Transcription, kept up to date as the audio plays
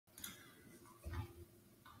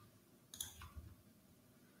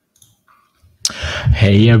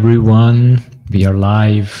Hey everyone, we are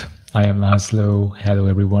live. I am Laszlo. Hello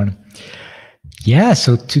everyone. Yeah,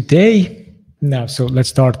 so today, so let's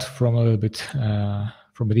start from a little bit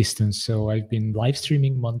from a distance. So I've been live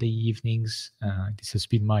streaming Monday evenings. This has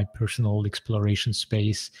been my personal exploration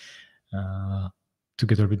space.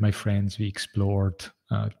 Together with my friends, we explored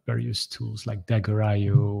various tools like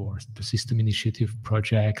Dagger.io or the System Initiative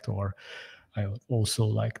project, or I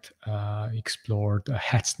also explored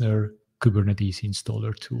Hetzner Kubernetes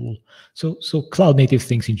installer tool. So cloud native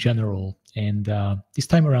things in general. And this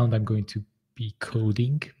time around, I'm going to be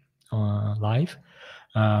coding live.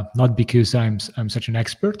 Not because I'm such an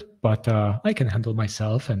expert, but I can handle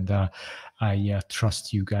myself, and I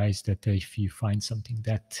trust you guys that if you find something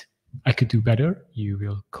that I could do better, you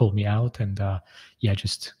will call me out, and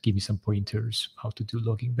just give me some pointers how to do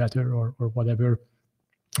logging better or whatever.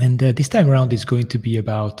 And this time around is going to be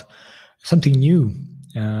about something new.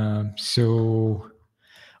 So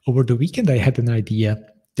over the weekend, I had an idea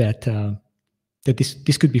that that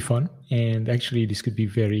this could be fun, and actually this could be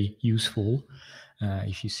very useful.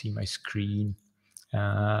 If you see my screen,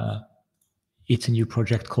 it's a new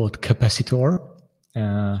project called Capacitor,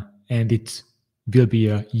 and it will be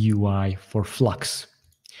a UI for FLUX.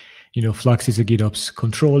 You know, FLUX is a GitOps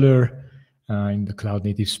controller in the cloud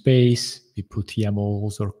native space. We put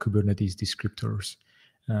YAMLs or Kubernetes descriptors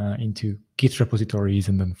into Git repositories,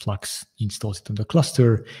 and then FLUX installs it on the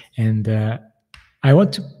cluster. And I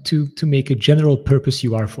want to make a general purpose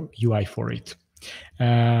UI for it,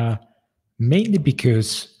 mainly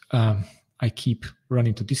because I keep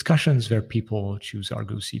running into discussions where people choose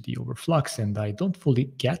Argo CD over FLUX, and I don't fully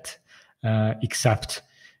get, except,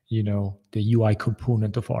 you know, the UI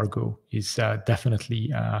component of Argo is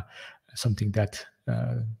definitely something that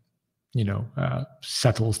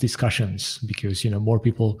settles discussions, because more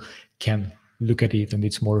people can look at it and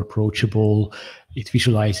it's more approachable. It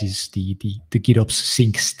visualizes the GitOps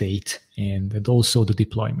sync state and also the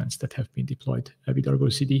deployments that have been deployed with Argo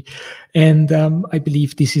CD. And I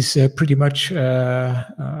believe this is pretty much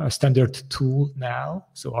a standard tool now.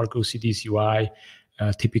 So Argo CD's UI,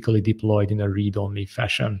 typically deployed in a read-only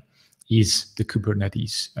fashion, is the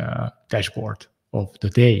Kubernetes dashboard of the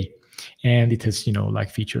day. And it has,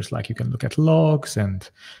 features like you can look at logs and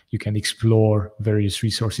you can explore various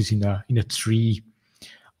resources in a tree.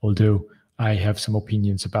 Although I have some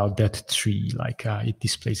opinions about that tree, like it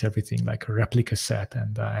displays everything like a replica set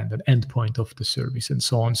and an endpoint of the service and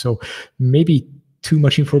so on. So maybe too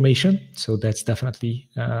much information. So that's definitely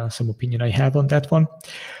some opinion I have on that one.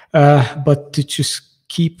 But to just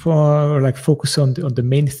keep focus on the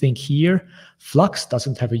main thing here, FLUX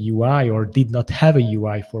doesn't have a UI, or did not have a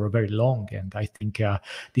UI for a very long, and I think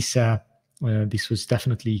this was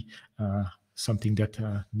definitely something that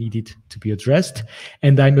needed to be addressed.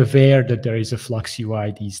 And I'm aware that there is a FLUX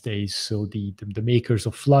UI these days. So the makers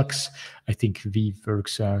of FLUX, I think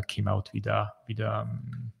Weaveworks came out with a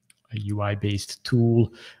UI-based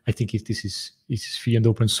tool. I think this is free and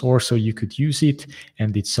open source, so you could use it,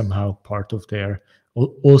 and it's somehow part of their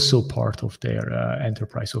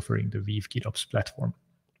enterprise offering, the Weave GitOps platform,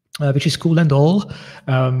 which is cool and all.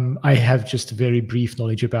 I have just very brief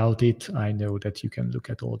knowledge about it. I know that you can look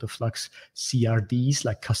at all the FLUX CRDs,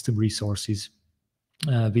 like custom resources.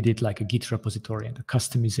 We did like a Git repository and a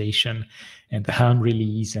customization and the Helm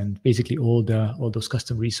release, and basically all those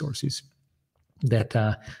custom resources that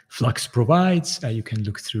FLUX provides. You can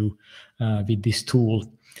look through with this tool.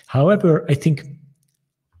 However, I think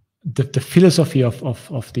the philosophy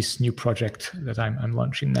of this new project that I'm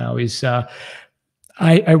launching now is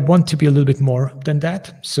I want to be a little bit more than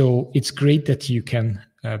that. So it's great that you can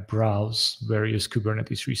browse various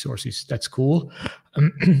Kubernetes resources. That's cool.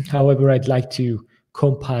 However, I'd like to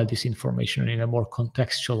compile this information in a more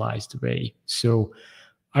contextualized way. So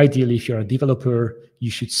ideally, if you're a developer,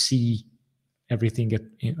 you should see everything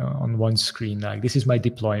on one screen. Like, this is my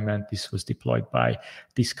deployment. This was deployed by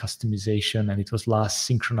this customization, and it was last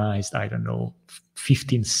synchronized, I don't know,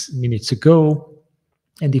 15 minutes ago.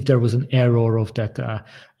 And if there was an error of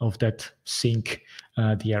that sync,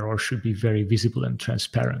 the error should be very visible and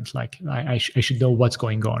transparent. Like I should know what's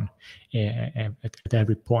going on at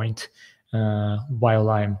every point while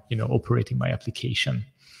I'm operating my application.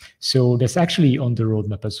 So that's actually on the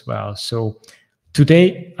roadmap as well. So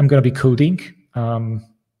today I'm going to be coding.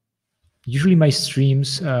 Usually my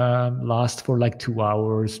streams last for like 2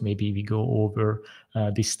 hours. Maybe we go over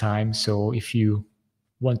this time. So if you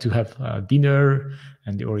want to have dinner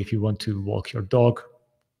or if you want to walk your dog,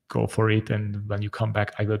 go for it. And when you come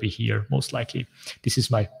back, I will be here, most likely. This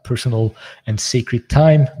is my personal and sacred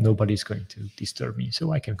time. Nobody's going to disturb me,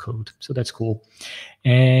 so I can code. So that's cool.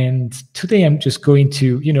 And today I'm just going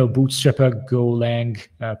to, bootstrap a Golang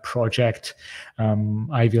project.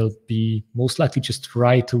 I will be most likely just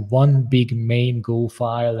write one big main Go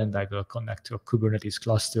file, and I will connect to a Kubernetes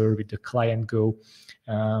cluster with the client Go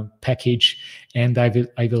package, and I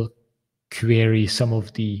will query some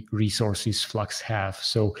of the resources Flux have.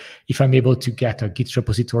 So if I'm able to get a Git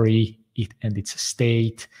repository and its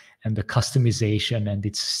state, and the customization and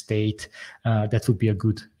its state, that would be a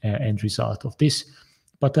good end result of this.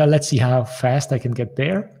 But let's see how fast I can get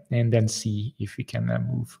there, and then see if we can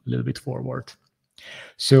move a little bit forward.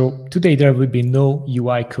 So today there will be no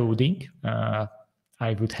UI coding.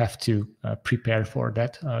 I would have to prepare for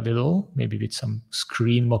that a little, maybe with some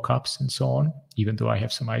screen mockups and so on, even though I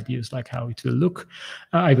have some ideas like how it will look.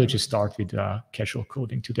 I will just start with casual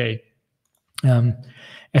coding today.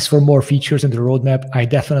 As for more features in the roadmap, I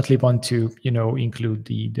definitely want to, include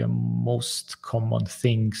the most common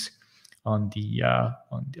things on the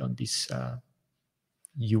on this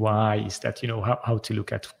UI is that, how to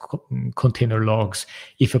look at container logs.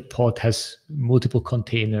 If a pod has multiple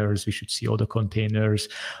containers, we should see all the containers,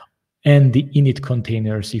 and the init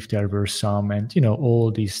containers if there were some, and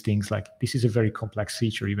all these things. Like, this is a very complex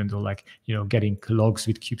feature, even though getting logs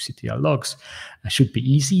with kubectl logs should be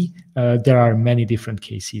easy. There are many different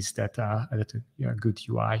cases that a good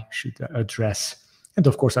UI should address. And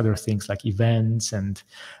of course, other things like events and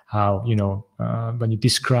how, when you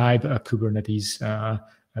describe a Kubernetes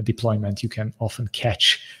deployment, you can often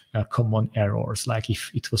catch common errors, like if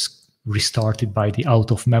it was restarted by the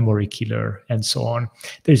out-of-memory killer and so on.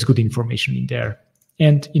 There's good information in there.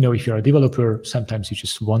 And, if you're a developer, sometimes you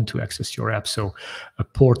just want to access your app. So a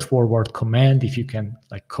port forward command, if you can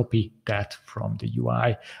copy that from the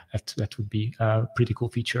UI, that would be a pretty cool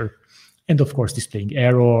feature. And of course, displaying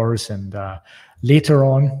errors and later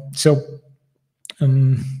on. So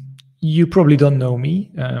you probably don't know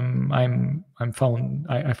me. I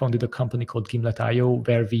founded a company called Gimlet.io,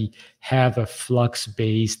 where we have a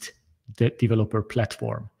Flux-based developer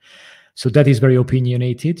platform. So that is very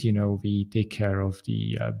opinionated. We take care of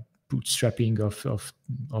the bootstrapping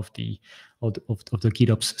of the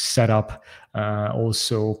GitOps setup.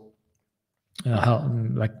 Also,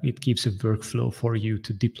 it gives a workflow for you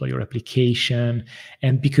to deploy your application.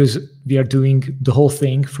 And because we are doing the whole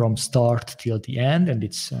thing from start till the end, and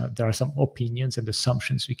there are some opinions and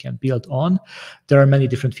assumptions we can build on, there are many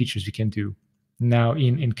different features we can do. Now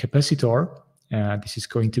in Capacitor, this is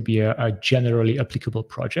going to be a generally applicable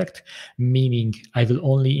project, meaning I will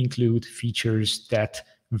only include features that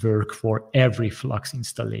work for every Flux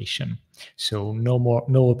installation. So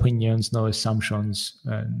no opinions, no assumptions,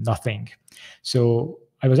 nothing. So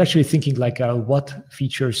I was actually thinking what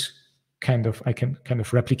features I can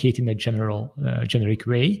replicate in a generic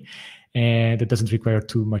way, and that doesn't require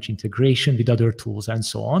too much integration with other tools and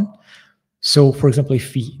so on. So, for example,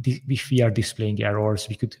 if we are displaying errors,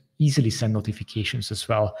 we could easily send notifications as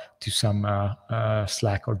well to some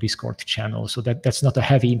Slack or Discord channel. So that's not a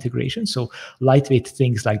heavy integration. So lightweight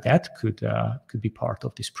things like that could be part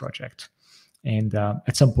of this project. And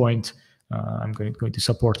at some point, I'm going to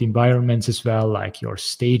support environments as well, like your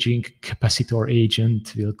staging Capacitor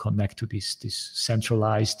agent will connect to this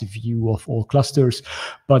centralized view of all clusters,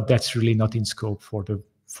 but that's really not in scope for the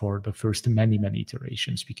first many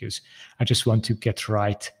iterations, because I just want to get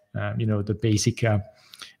right, the basic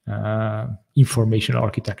information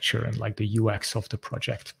architecture and the UX of the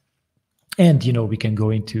project. And, we can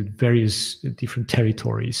go into various different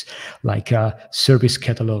territories, like service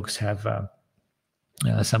catalogs have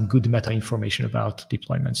some good meta information about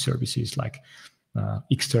deployment services, like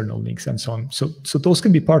external links and so on. So those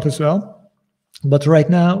can be part as well. But right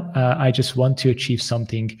now, I just want to achieve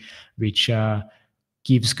something which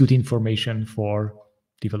gives good information for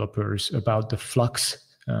developers about the Flux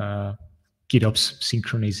GitOps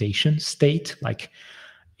synchronization state. Like,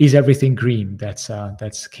 is everything green?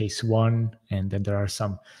 That's case one, and then there are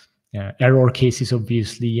some error cases,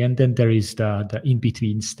 obviously, and then there is the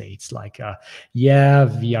in-between states, like yeah,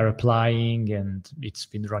 we are applying and it's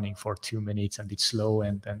been running for 2 minutes and it's slow,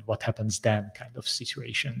 and then what happens then kind of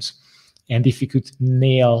situations. And if we could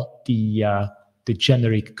nail the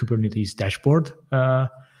generic Kubernetes dashboard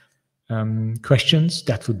questions,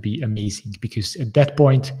 that would be amazing, because at that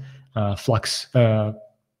point, Flux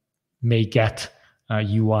may get a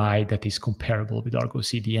UI that is comparable with Argo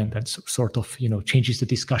CD, and that sort of changes the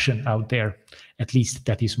discussion out there. At least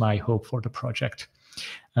that is my hope for the project.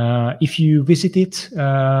 If you visit it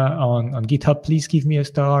on GitHub, please give me a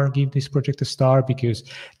star, give this project a star, because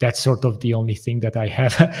that's sort of the only thing that I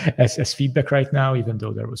have as feedback right now, even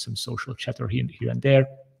though there was some social chatter here and there.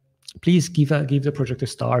 Please give the project a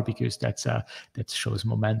star, because that shows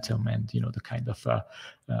momentum and the kind of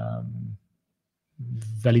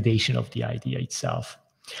validation of the idea itself.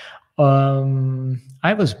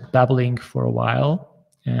 I was babbling for a while,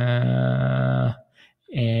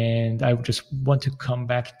 and I just want to come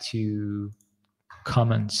back to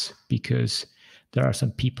comments, because there are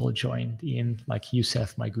some people joined in, like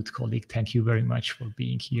Youssef, my good colleague. Thank you very much for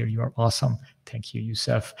being here. You are awesome. Thank you,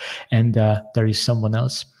 Youssef. And there is someone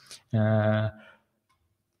else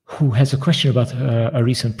who has a question about a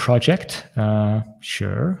recent project.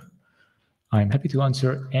 Sure, I'm happy to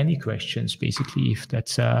answer any questions, basically, if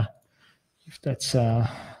that's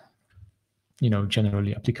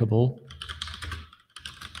generally applicable.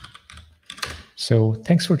 So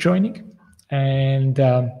thanks for joining. And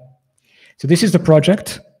so this is the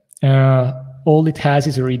project. All it has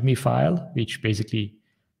is a README file, which basically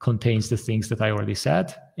contains the things that I already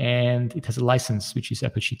said. And it has a license, which is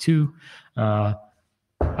Apache 2.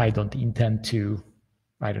 I don't intend to,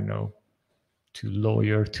 to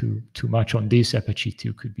lawyer too much on this. Apache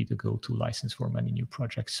 2 could be the go-to license for many new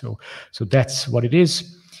projects. So that's what it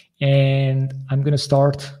is. And I'm going to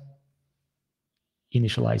start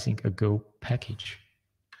initializing a Go package,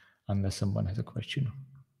 unless someone has a question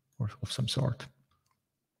or of some sort.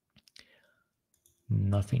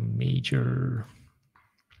 Nothing major.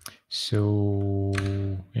 So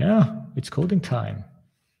yeah, it's coding time.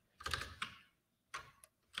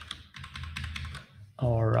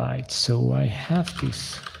 All right, so I have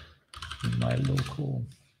this in my local.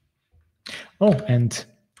 Oh, and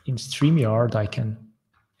in StreamYard, I can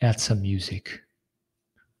add some music.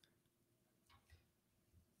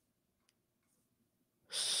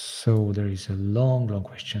 So there is a long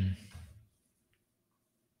question.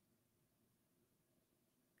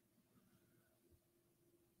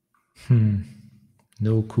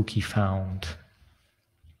 No cookie found.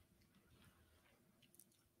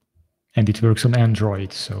 And it works on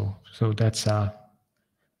Android, so that's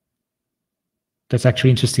actually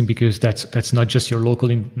interesting, because that's not just your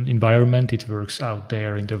local environment. It works out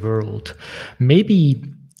there in the world. Maybe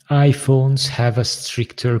iPhones have a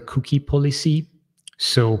stricter cookie policy.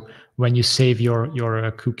 So when you save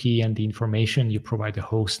your cookie and the information, you provide a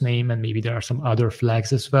host name, and maybe there are some other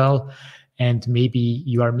flags as well. And maybe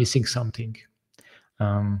you are missing something.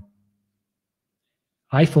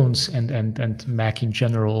 iPhones and Mac in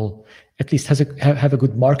general at least have a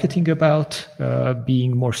good marketing about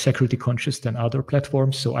being more security conscious than other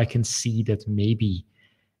platforms. So I can see that maybe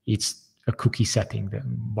it's a cookie setting,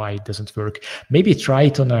 then why it doesn't work. Maybe try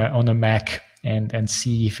it on a Mac and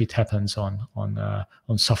see if it happens on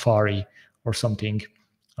Safari or something,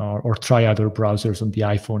 or try other browsers on the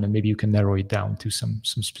iPhone, and maybe you can narrow it down to some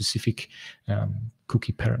specific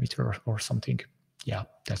cookie parameter or something. Yeah,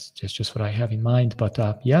 that's just what I have in mind. But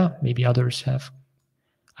yeah, maybe others have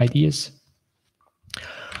ideas.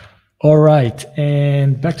 All right,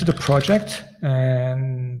 and back to the project.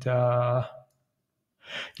 And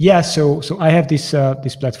yeah, so I have this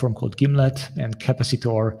platform called Gimlet, and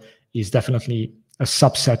Capacitor is definitely a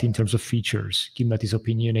subset in terms of features. Gimlet is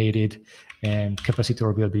opinionated, and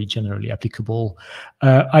Capacitor will be generally applicable.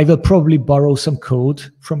 I will probably borrow some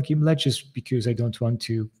code from Gimlet, just because I don't want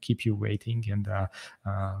to keep you waiting, and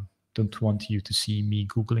don't want you to see me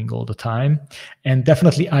Googling all the time. And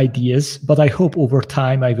definitely ideas, but I hope over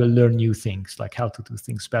time I will learn new things, like how to do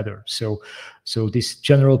things better. So this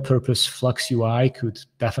general purpose Flux UI could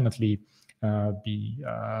definitely be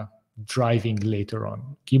driving later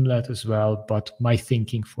on Gimlet as well, but my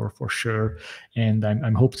thinking for sure. And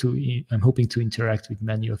I'm hoping to interact with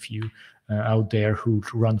many of you out there who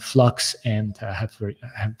run Flux and have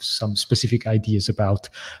some specific ideas about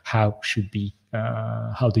how the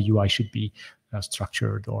UI should be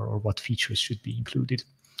structured, or what features should be included.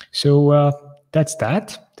 So that's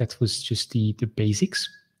that. That was just the basics.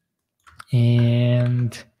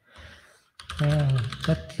 And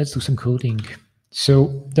let's do some coding.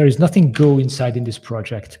 So there is nothing Go inside in this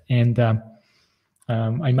project, and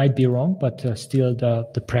I might be wrong, but still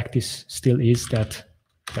the practice still is that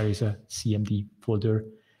there is a CMD folder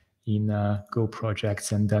in Go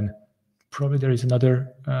projects, and then probably there is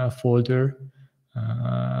another folder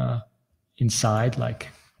inside, like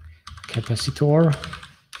Capacitor,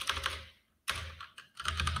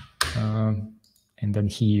 and then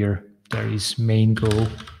here there is main Go.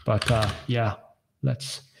 But yeah,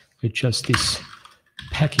 let's adjust this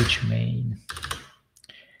package main,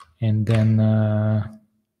 and then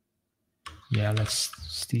Yeah, let's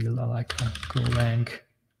steal like a golang.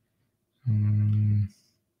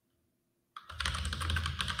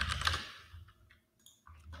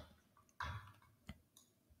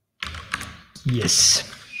 Yes.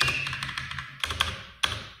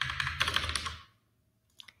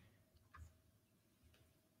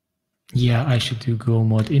 Yeah, I should do go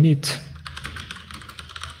mod init.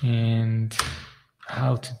 And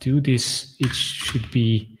how to do this? It should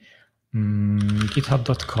be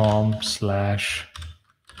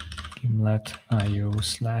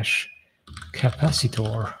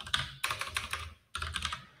github.com/gimlet.io/capacitor.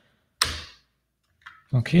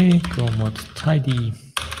 Okay, go mod tidy.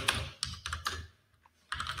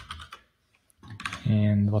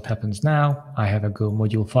 And what happens now? I have a Go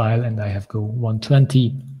module file and I have Go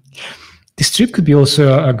 120. This strip could be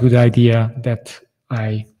also a good idea that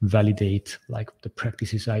I validate like the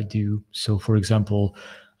practices I do. So for example,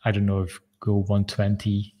 I don't know if Go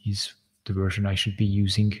 120 is the version I should be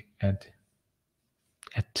using at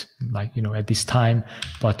like, at this time.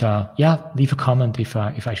 But yeah, leave a comment if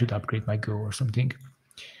I should upgrade my Go or something.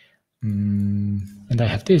 And I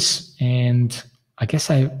have this, and I guess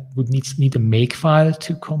I would need a make file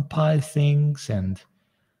to compile things and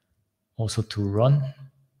also to run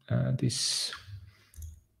this.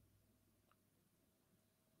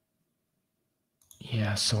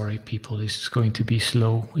 Yeah, sorry, people, this is going to be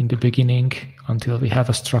slow in the beginning until we have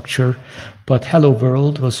a structure. But hello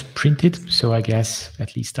world was printed, so I guess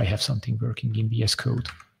at least I have something working in VS Code.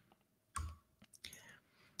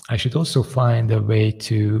 I should also find a way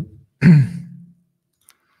to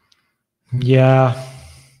yeah,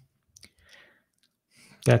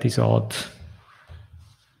 that is odd.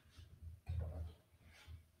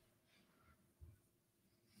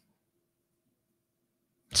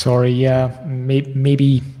 Sorry, yeah,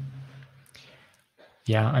 maybe,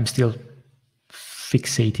 yeah, I'm still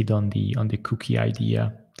fixated on the cookie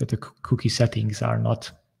idea, that the cookie settings are not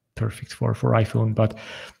perfect for iPhone, but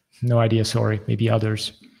no idea, sorry, maybe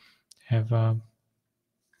others have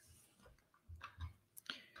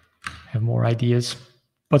more ideas.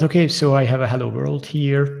 But okay, so I have a hello world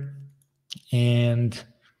here, and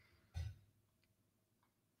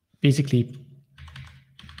basically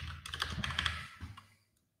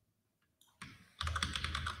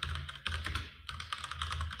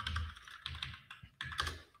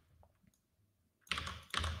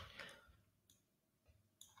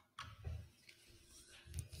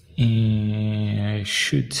I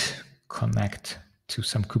should connect to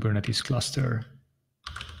some Kubernetes cluster.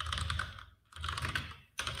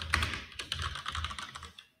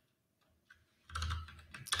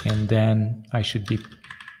 And then I should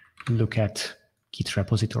look at Git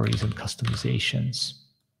repositories and customizations.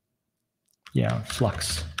 Yeah,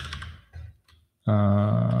 FLUX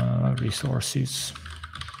resources.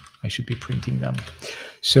 I should be printing them.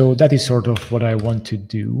 So that is sort of what I want to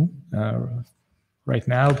do right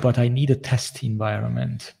now, but I need a test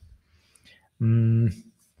environment.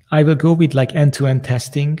 I will go with like end-to-end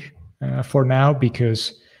testing for now,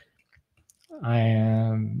 because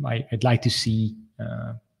I'd like to see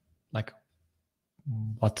like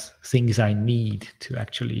what things I need to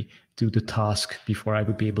actually do the task before I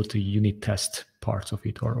would be able to unit test parts of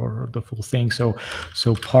it or the full thing. So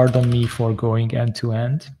pardon me for going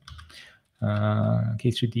end-to-end.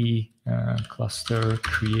 K3D cluster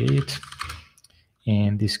create,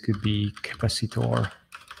 and this could be capacitor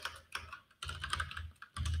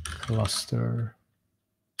cluster.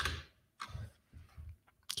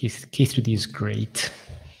 K3D is great.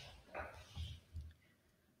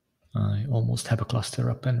 I almost have a cluster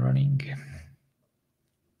up and running.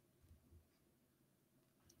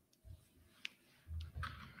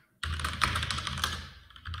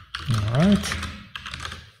 All right.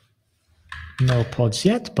 No pods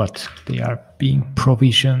yet, but they are being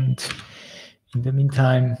provisioned in the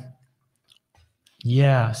meantime.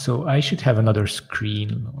 Yeah, so I should have another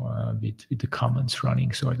screen with the comments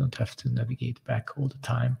running, so I don't have to navigate back all the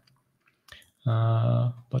time.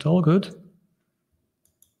 But all good.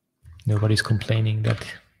 Nobody's complaining that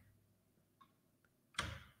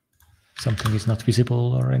something is not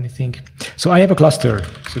visible or anything. So I have a cluster.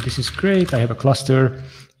 So this is great. I have a cluster,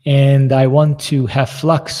 and I want to have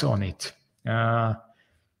Flux on it.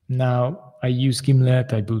 Now I use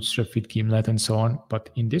Gimlet, I bootstrap with Gimlet and so on. But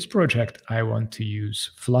in this project, I want to use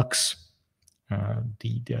Flux,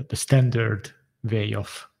 the standard way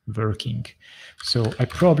of working. So I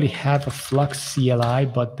probably have a Flux CLI,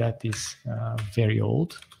 but that is very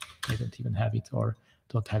old. I don't even have it, or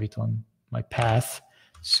don't have it on my path.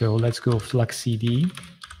 So let's go FluxCD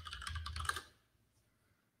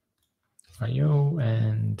IO,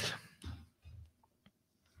 and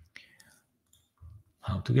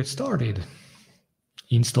to get started.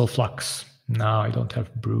 Install Flux. Now I don't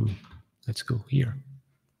have brew. Let's go here.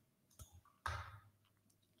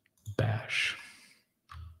 Bash.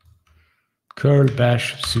 Curl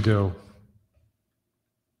bash sudo.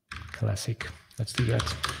 Classic. Let's do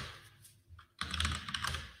that.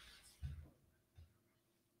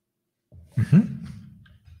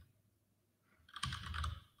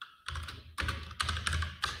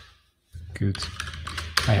 Good.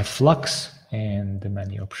 I have Flux and the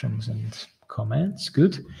many options and commands.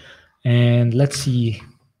 Good. And let's see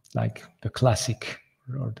like the classic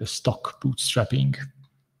or the stock bootstrapping.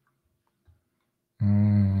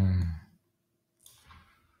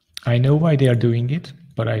 I know why they are doing it,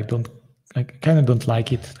 but I kind of don't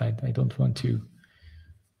like it. I don't want to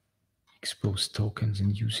expose tokens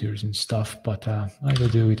and users and stuff, but I will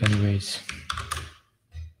do it anyways.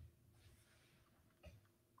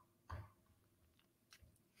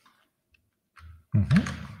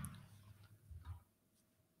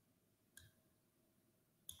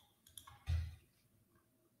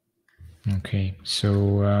 Okay,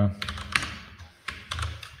 so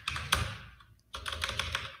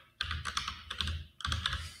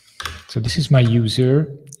this is my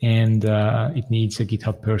user, and it needs a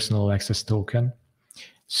GitHub personal access token.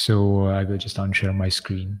 So I will just unshare my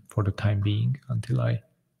screen for the time being until I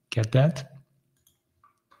get that.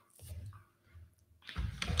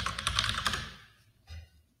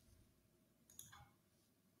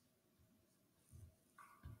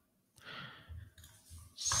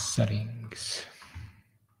 Settings.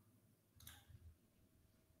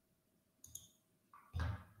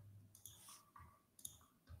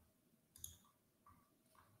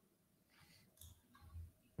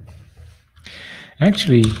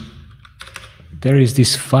 Actually, there is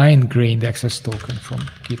this fine-grained access token from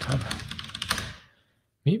GitHub.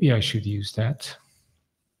 Maybe I should use that.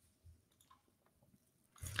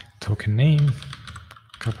 Token name,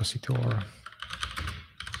 capacitor,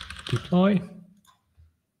 deploy.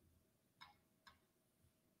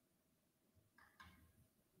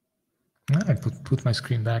 I put my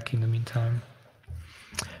screen back in the meantime.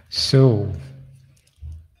 So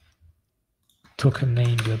token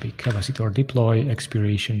name will be capacitor deploy.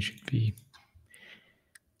 Expiration should be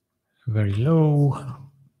very low.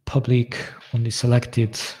 Public, only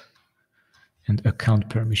selected, and account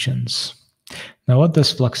permissions. Now, what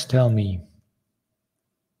does Flux tell me?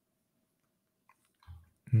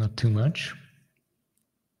 Not too much.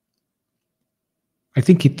 I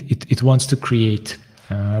think it wants to create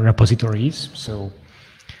repositories, so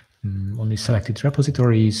only selected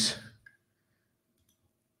repositories,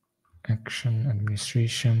 action,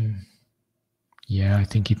 administration. Yeah, I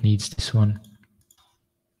think it needs this one.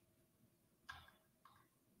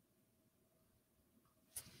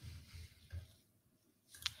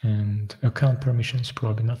 And account permissions,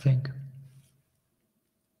 probably nothing.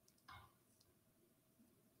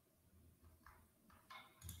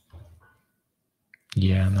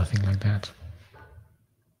 Yeah, nothing like that.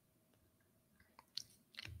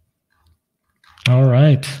 All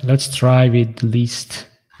right, let's try with least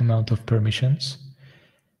amount of permissions.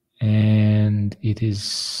 And it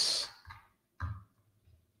is,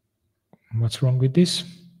 what's wrong with this?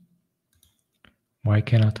 Why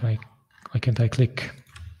can't I click?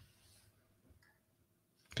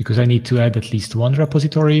 Because I need to add at least one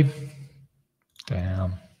repository.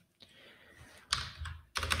 Damn.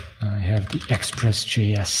 I have the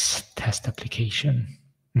Express.js test application.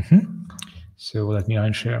 So let me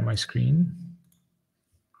unshare my screen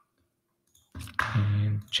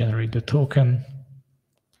and generate the token.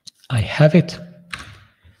 I have it.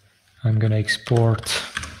 I'm going to export.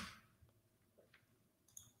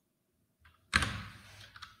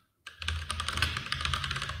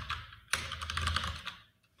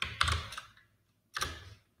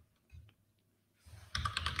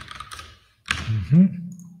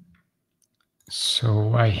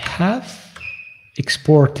 So I have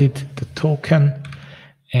exported the token,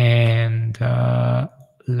 and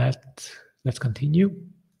let's continue.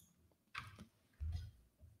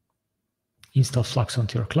 Install Flux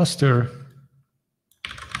onto your cluster.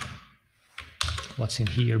 What's in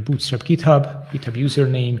here? Bootstrap GitHub, GitHub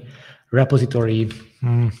username, repository,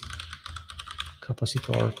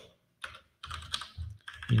 capacitor,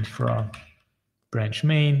 infra, branch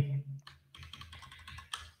main.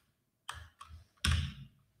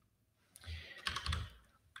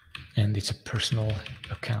 And it's a personal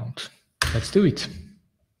account. Let's do it.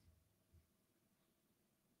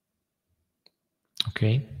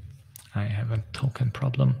 Okay, I have a token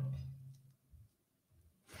problem.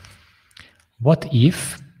 What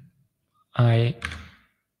if I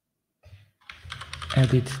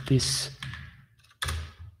edit this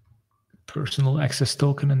personal access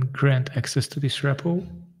token and grant access to this repo.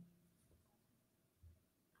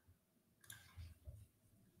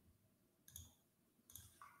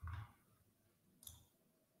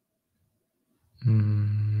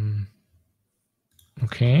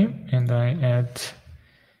 Okay, and I add,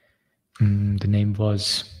 the name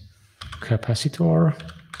was capacitor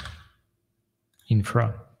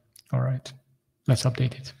infra. All right, let's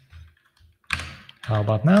update it. How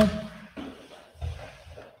about now?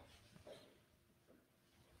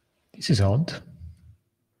 This is odd.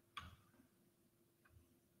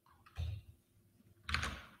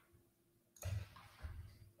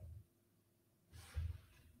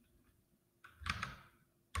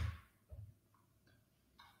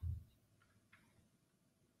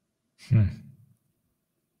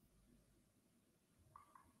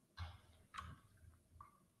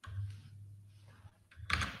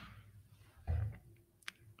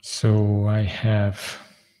 So I have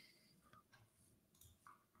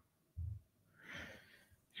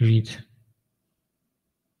read.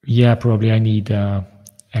 Yeah, probably I need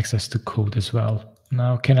access to code as well.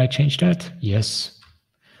 Now, can I change that? Yes.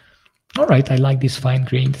 All right, I like this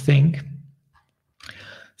fine-grained thing.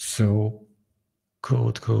 So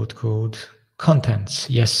code, contents,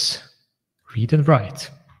 yes. Read and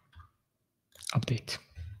write. Update.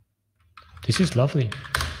 This is lovely.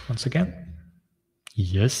 Once again.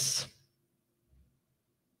 Yes.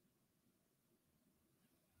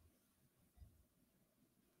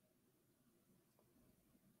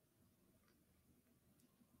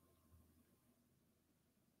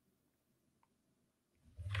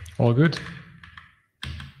 All good.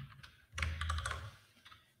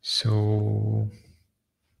 So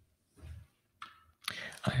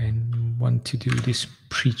I want to do this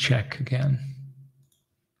pre-check again.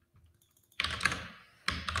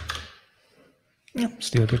 Yeah,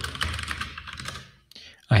 still good.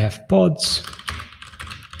 I have pods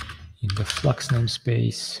in the Flux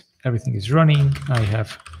namespace. Everything is running. I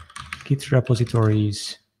have Git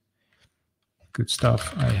repositories. Good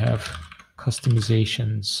stuff. I have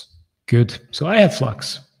customizations. Good. So I have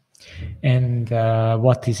Flux. And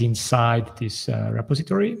what is inside this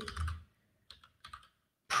repository?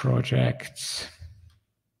 Projects.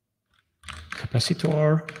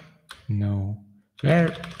 Capacitor. No.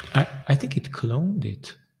 Where? I think it cloned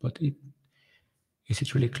it, but is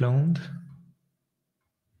it really cloned?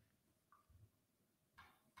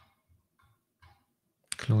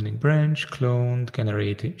 Cloning branch, cloned,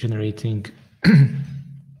 generating.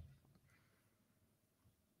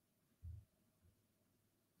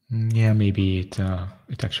 Yeah, maybe it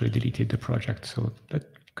actually deleted the project, so that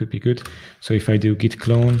could be good. So if I do git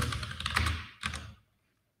clone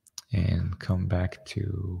and come back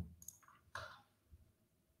to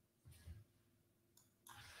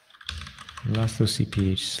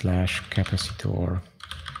lastocph/capacitor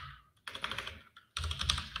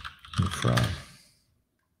infra.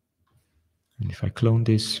 And if I clone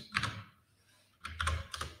this,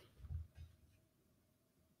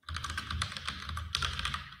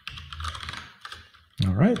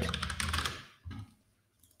 all right.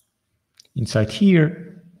 Inside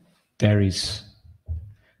here, there is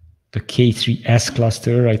the K3S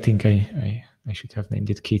cluster. I think I should have named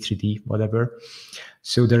it K3D, whatever.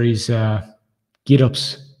 So there is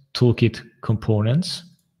GitOps toolkit components,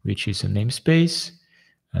 which is a namespace,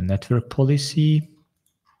 a network policy,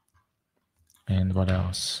 and what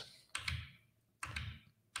else?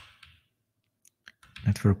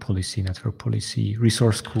 Network policy,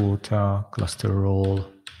 resource quota, cluster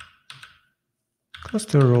role,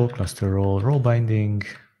 role binding,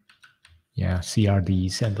 yeah,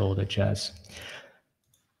 CRDs and all that jazz.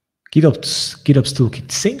 GitOps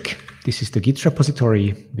toolkit sync. This is the Git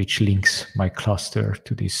repository, which links my cluster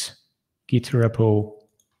to this Git repo,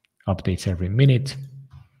 updates every minute.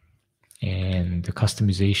 And the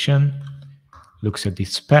customization looks at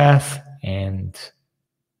this path and,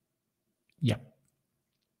 yeah,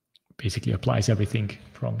 basically applies everything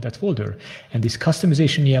from that folder. And this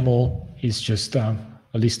customization YAML is just a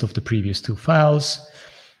list of the previous two files.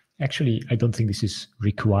 Actually, I don't think this is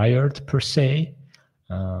required per se,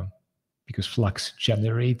 because Flux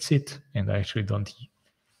generates it, and I actually don't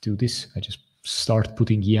do this. I just start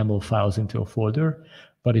putting YAML files into a folder,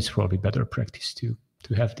 but it's probably better practice to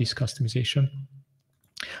have this customization.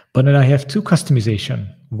 But then I have two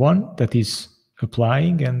customization, one that is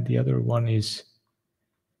applying and the other one is,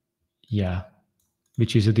 yeah,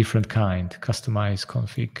 which is a different kind, customize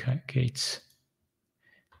config gates.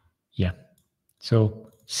 Yeah, so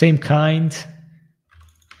same kind,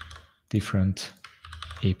 different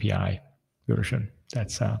API version.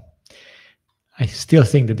 That's I I still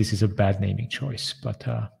think that this is a bad naming choice, but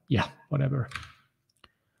yeah, whatever.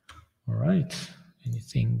 All right,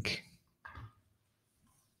 anything?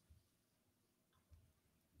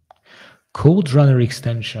 Code runner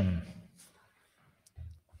extension.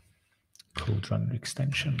 Code runner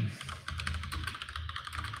extension.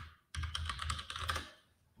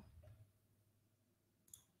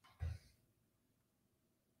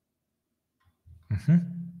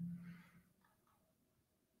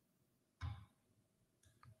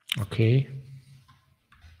 Okay.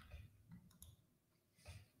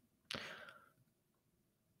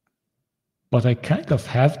 But I kind of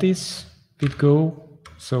have this with Go.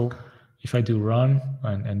 So if I do run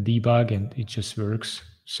and debug and it just works.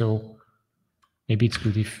 So maybe it's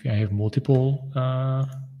good if I have multiple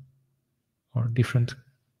or different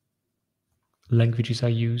languages I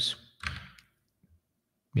use.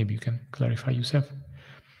 Maybe you can clarify yourself.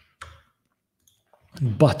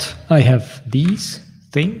 But I have these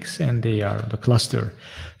things and they are the cluster.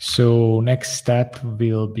 So next step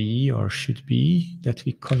will be or should be that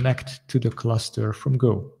we connect to the cluster from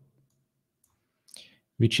Go,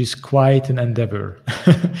 which is quite an endeavor.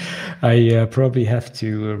 I probably have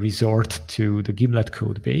to resort to the Gimlet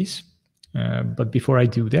code base. But before I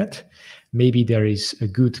do that, maybe there is a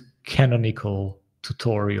good canonical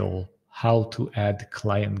tutorial how to add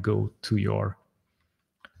client Go to your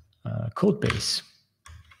code base.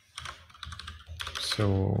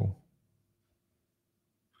 So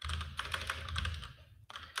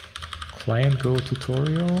client Go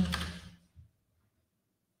tutorial,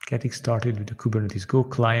 getting started with the Kubernetes Go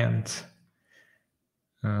client,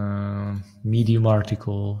 Medium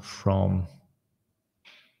article from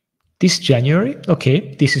this January.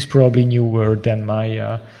 Okay, this is probably newer than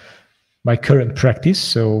my my current practice.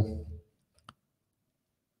 So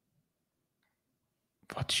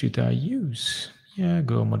what should I use? Yeah,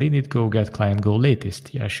 Go mod init, Go get client, Go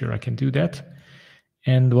latest. Yeah, sure, I can do that.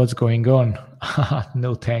 And what's going on?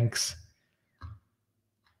 No thanks.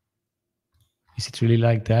 Is it really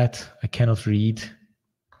like that? I cannot read.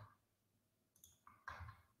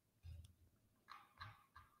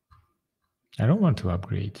 I don't want to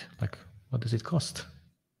upgrade. Like, what does it cost?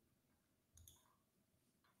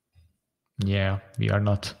 Yeah, we are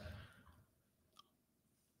not.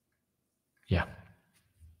 Yeah.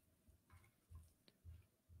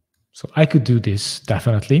 So I could do this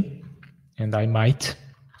definitely, and I might.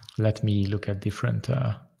 Let me look at different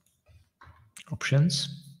options.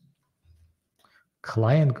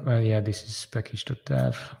 Client, yeah, this is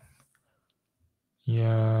package.dev.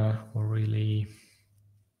 Yeah, or really.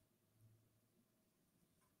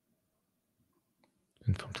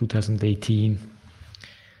 And from 2018.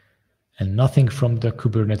 And nothing from the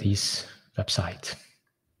Kubernetes website.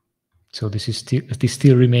 So this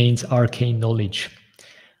still remains arcane knowledge,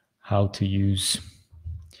 how to use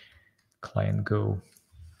client Go.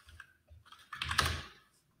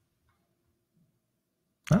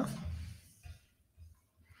 Huh?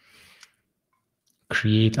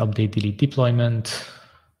 Create, update, delete deployment.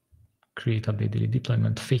 Create, update, delete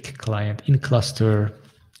deployment. Fake client in cluster,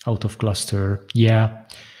 out of cluster. Yeah.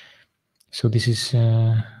 So this is.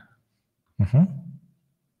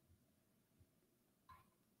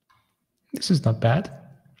 This is not bad.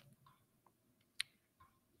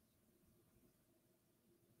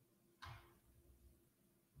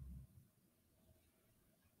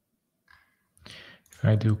 If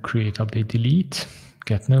I do create, update, delete,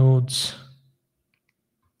 get nodes.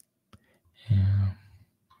 Yeah.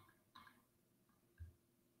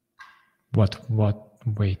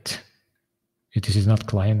 Wait. This is not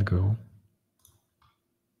client Go.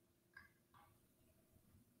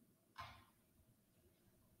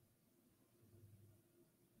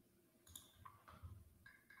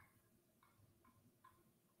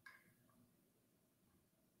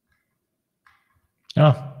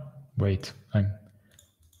 Ah, wait, I'm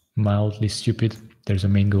mildly stupid. There's a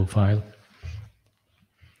main Go file.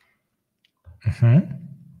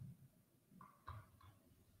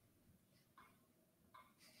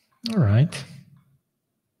 All right.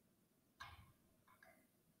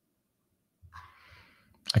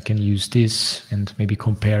 I can use this and maybe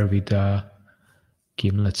compare with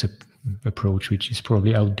Gimlet's approach, which is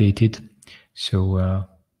probably outdated. So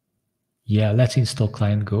yeah, let's install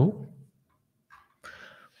client Go.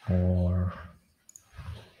 Or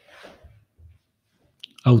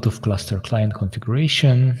out of cluster client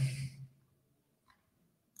configuration.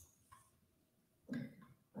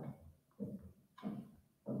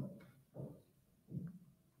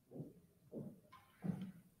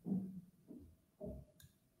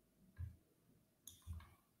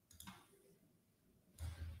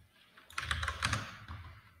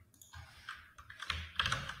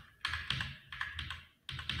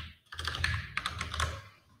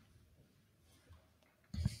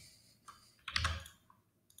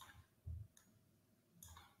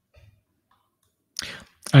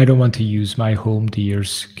 I don't want to use my home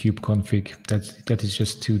dir's kubeconfig. That is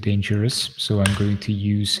just too dangerous. So I'm going to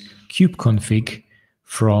use kubeconfig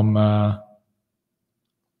from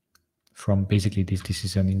basically this. This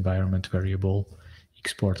is an environment variable.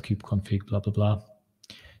 Export kubeconfig, blah blah blah.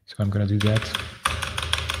 So I'm going to do that.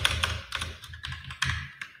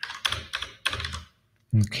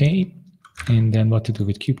 Okay, and then what to do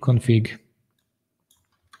with kubeconfig?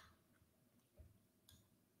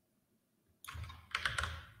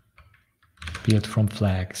 Build from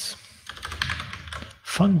flags.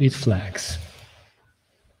 Fun with flags.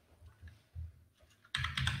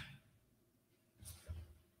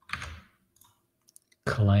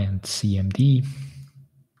 Client CMD.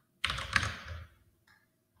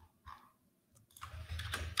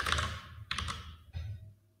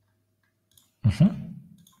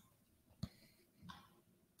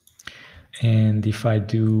 And if I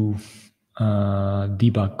do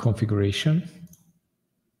debug configuration,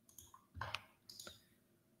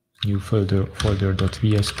 new folder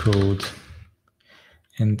 .vs code,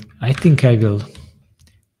 and I think I will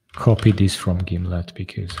copy this from Gimlet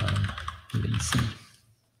because I'm lazy.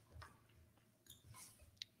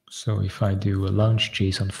 So if I do a launch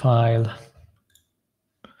JSON file,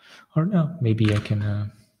 or no, maybe I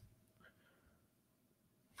can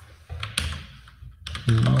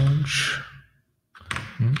launch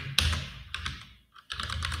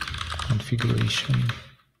configuration.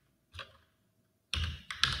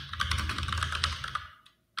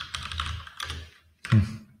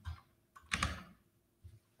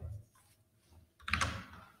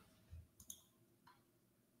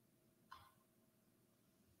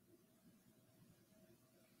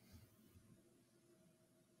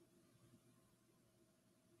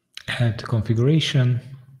 Add configuration.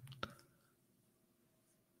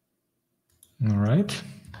 All right.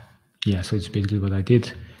 Yeah, so it's basically what I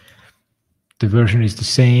did. The version is the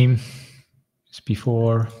same as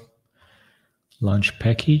before. Launch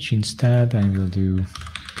package instead, I will do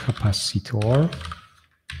capacitor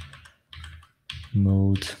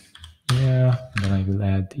mode. Yeah, and then I will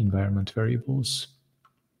add environment variables.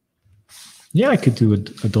 Yeah, I could do a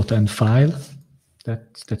 .env file.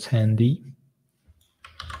 That's handy.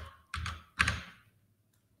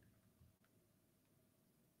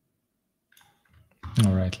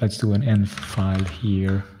 All right, let's do an env file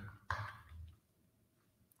here.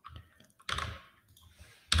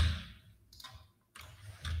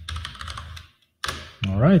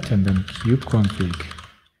 All right, and then kubeconfig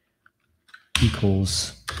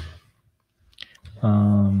equals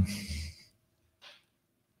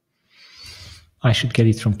I should get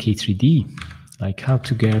it from K3D, like how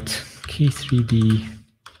to get K3D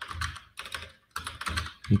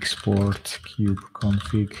export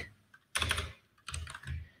kubeconfig,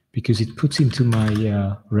 because it puts into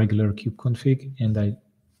my regular kubeconfig, and I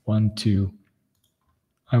want to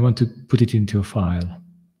put it into a file.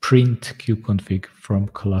 Print kubeconfig from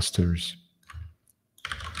clusters.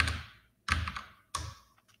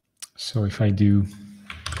 So if I do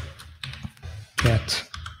get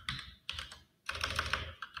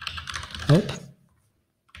help,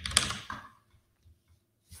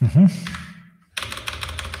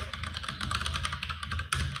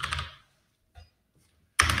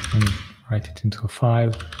 and write it into a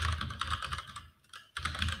file.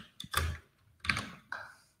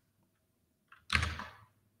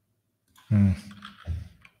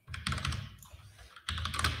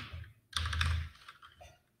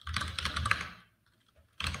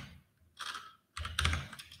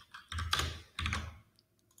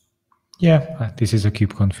 Yeah, this is a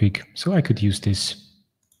kubeconfig, so I could use this.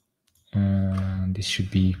 This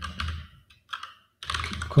should be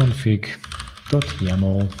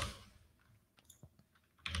kubeconfig.yaml.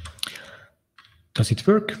 Does it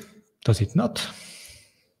work? Does it not?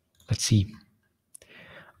 Let's see.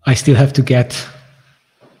 I still have to get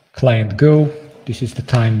client go. This is the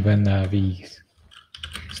time when we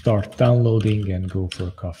start downloading and go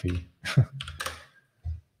for coffee.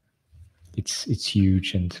 It's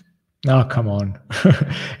huge, and oh, come on.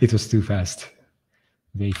 It was too fast.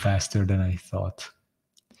 Way faster than I thought.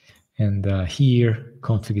 And here,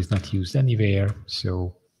 config is not used anywhere,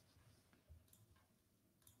 so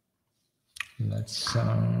let's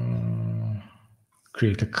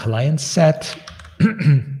create a client set,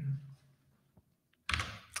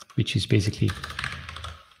 which is basically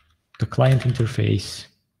the client interface.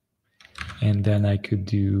 And then I could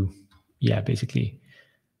do, yeah, basically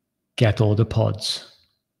get all the pods.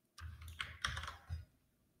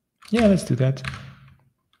 Yeah, let's do that.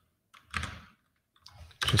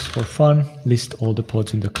 Just for fun, list all the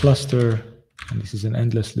pods in the cluster. And this is an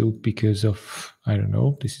endless loop because of, I don't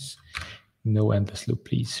know, this is No endless loop,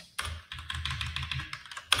 please.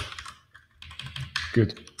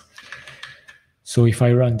 Good. So if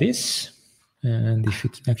I run this, and if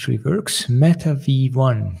it actually works, meta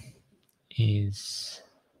v1 is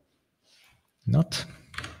not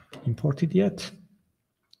imported yet.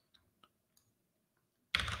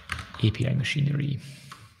 API machinery.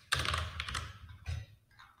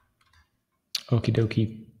 Okie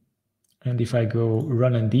dokie. And if I go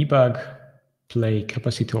run and debug, play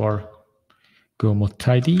capacitor, go mod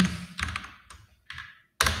tidy.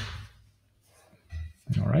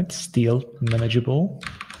 All right, still manageable.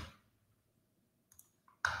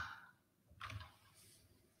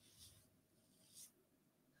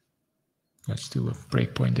 Let's do a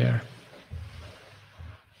breakpoint there.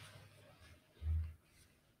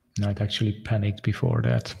 No, it actually panicked before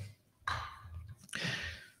that.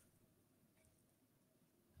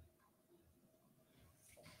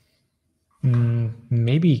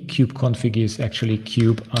 Maybe kubeconfig is actually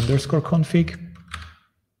kube_config.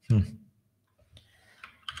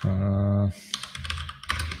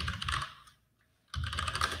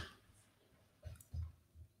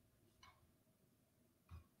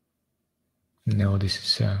 No, this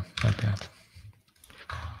is like that.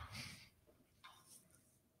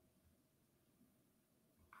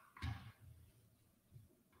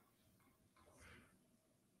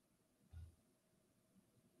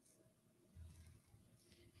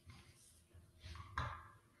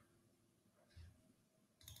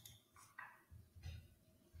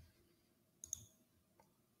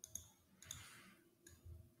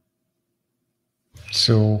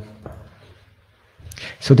 So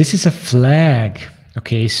this is a flag.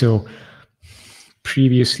 Okay, so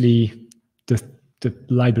previously the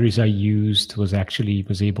libraries I used was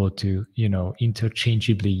able to,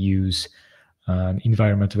 interchangeably use an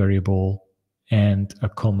environment variable and a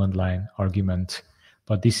command line argument.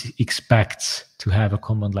 But this expects to have a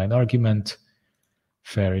command line argument.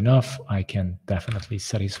 Fair enough. I can definitely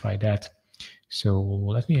satisfy that. So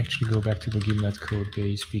let me actually go back to the Gimlet code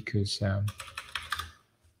base, because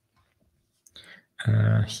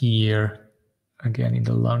here, again, in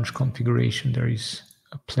the launch configuration, there is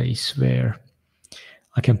a place where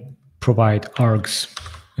I can provide args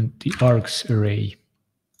and the args array.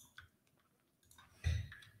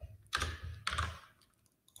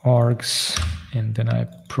 Args, and then I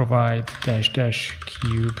provide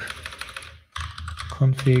 --cube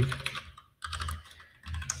config,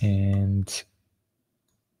 and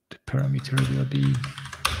the parameter will be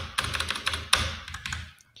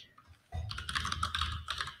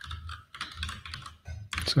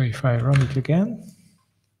so if I run it again,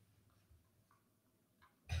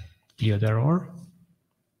 yield error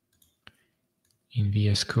in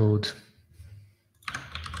VS Code.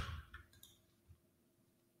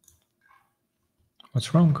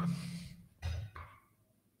 What's wrong?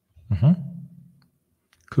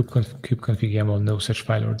 kubeconfig YAML, no such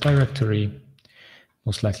file or directory.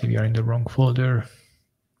 Most likely we are in the wrong folder.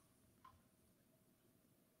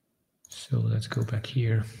 So let's go back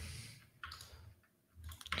here.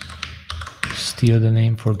 Steal the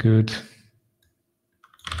name for good.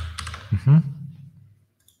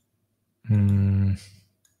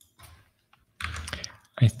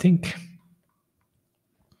 I think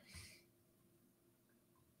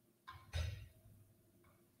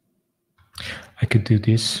I could do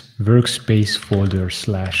this workspace folder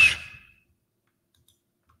 /.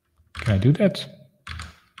 Can I do that?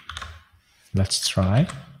 Let's try.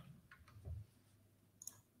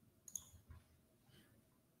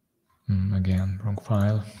 Again, wrong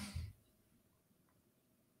file.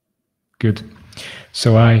 Good.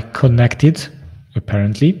 So I connected,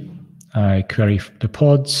 apparently. I query the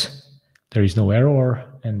pods. There is no error,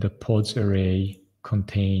 and the pods array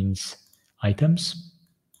contains items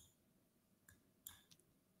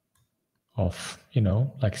of,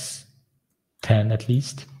 like 10 at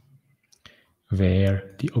least,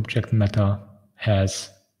 where the object meta has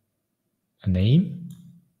a name,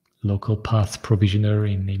 local path provisioner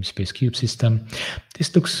in namespace cube system.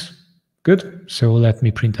 This looks good. So let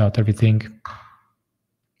me print out everything.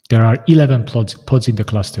 There are 11 pods in the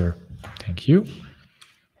cluster. Thank you.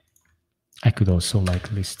 I could also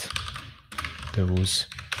list those.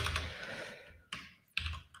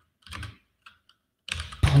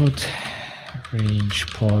 Pod range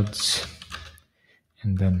pods,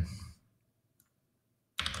 and then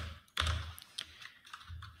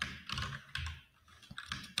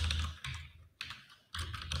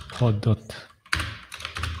pod dot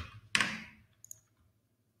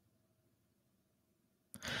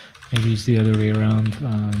maybe it's the other way around.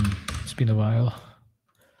 It's been a while.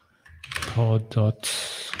 Pod dot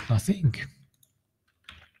nothing.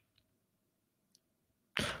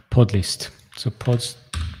 pod list. So pods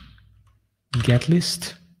get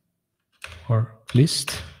list or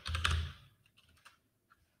list.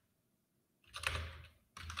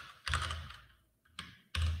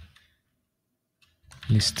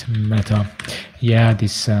 List meta. Yeah,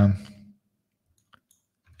 this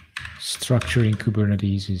structure in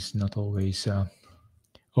Kubernetes is not always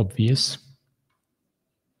obvious.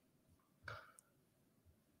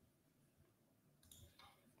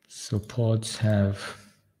 So pods have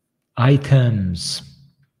items.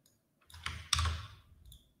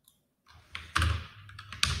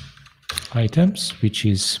 Items, which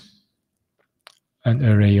is an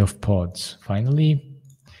array of pods, finally.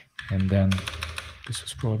 And then this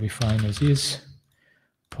was probably fine as is.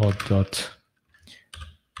 Pod.object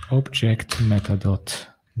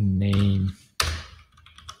meta.name.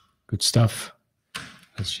 Good stuff.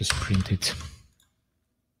 Let's just print it.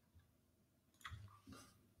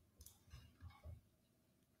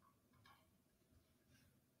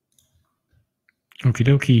 Okie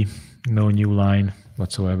dokie, no new line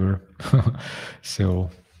whatsoever.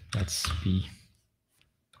 So let's be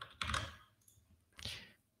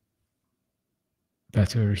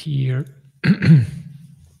better here.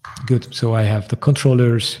 Good, so I have the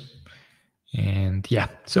controllers and yeah,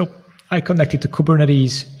 so I connected to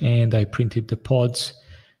Kubernetes and I printed the pods.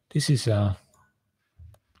 This is a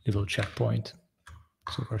little checkpoint.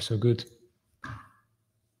 So far so good.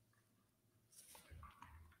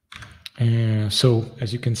 So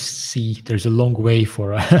as you can see, there's a long way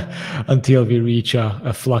for until we reach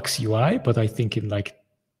a Flux UI, but I think in like,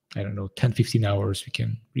 I don't know, 10, 15 hours, we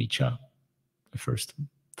can reach a first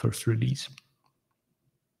release.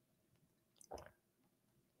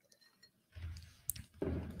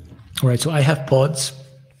 All right, so I have pods,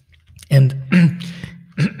 and in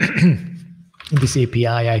this API,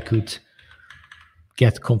 I could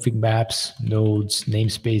get config maps, nodes,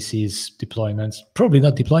 namespaces, deployments. Probably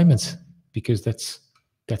not deployments, because that's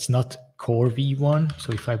not core v1.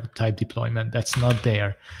 So if I would type deployment, that's not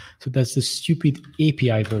there. So that's the stupid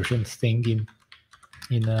API version thing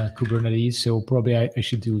in Kubernetes. So probably I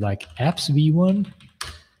should do like apps v1,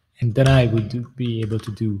 and then I would be able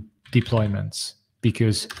to do deployments,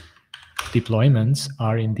 because deployments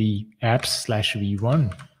are in the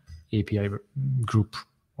apps/v1 API group,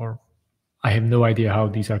 or I have no idea how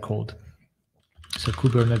these are called. So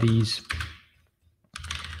Kubernetes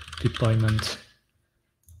deployment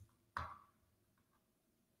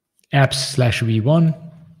apps/v1.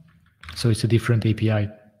 So it's a different API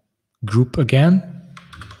group again.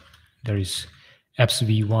 There is apps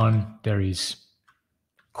v1, there is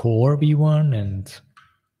core v1 and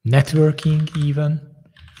networking even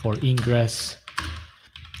for ingress.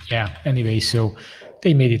 Yeah, anyway, so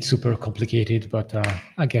they made it super complicated, but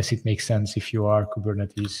I guess it makes sense. If you are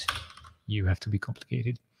Kubernetes, you have to be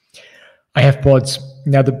complicated. I have pods.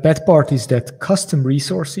 Now, the bad part is that custom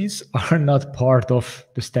resources are not part of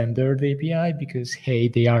the standard API because, hey,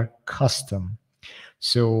 they are custom.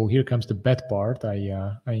 So here comes the bad part.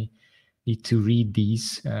 I need to read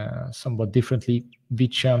these somewhat differently,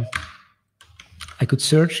 which I could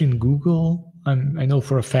search in Google. I know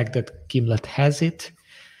for a fact that Gimlet has it.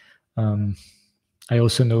 I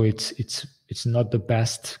also know it's not the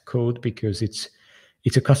best code because it's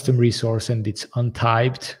a custom resource and it's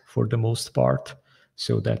untyped for the most part.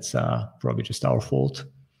 So that's probably just our fault.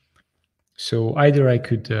 So either I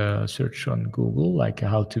could search on Google, like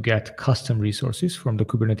how to get custom resources from the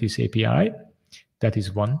Kubernetes API. That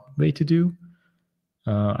is one way to do.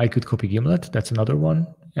 I could copy Gimlet. That's another one.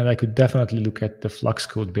 And I could definitely look at the Flux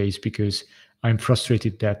code base because I'm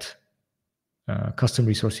frustrated that custom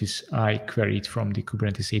resources I queried from the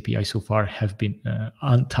Kubernetes API so far have been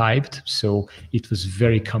untyped. So it was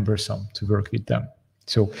very cumbersome to work with them.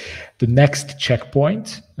 So the next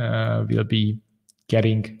checkpoint will be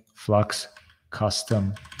getting Flux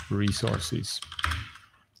custom resources.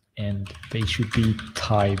 And they should be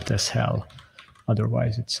typed as hell.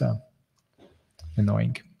 Otherwise, it's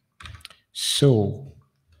annoying. So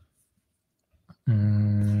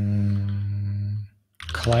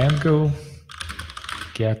client go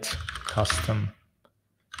get custom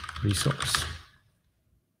resource.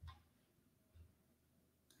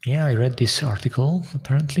 Yeah, I read this article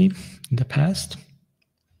apparently in the past.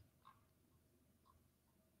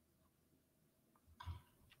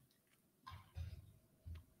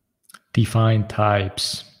 Define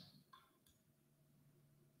types.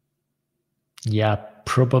 Yeah,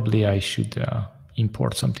 probably I should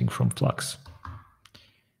import something from Flux.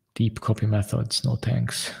 Deep copy methods, no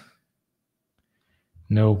thanks.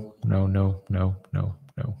 No.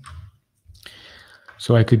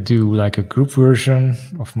 So I could do like a group version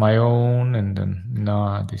of my own, and then,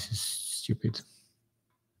 nah, this is stupid.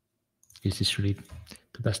 Is this really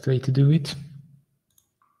the best way to do it?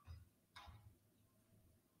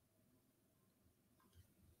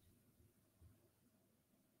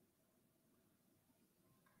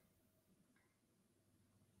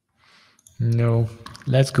 No,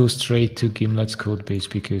 let's go straight to Gimlet's code base,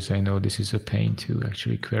 because I know this is a pain to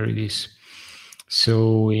actually query this.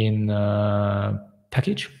 So in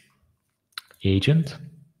package, agent,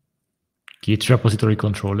 Git repository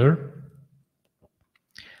controller,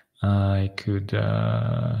 I could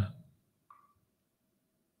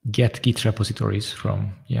get Git repositories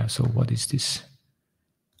from, yeah, so what is this?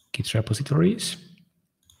 Git repositories.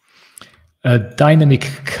 A dynamic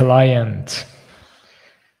client,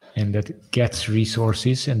 and that gets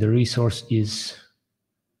resources, and the resource is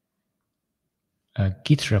a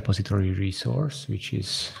Git repository resource, which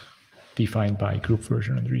is defined by group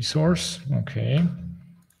version and resource. Okay.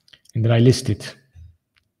 And then I list it.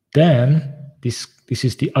 Then this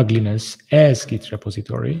is the ugliness as Git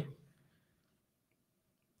repository.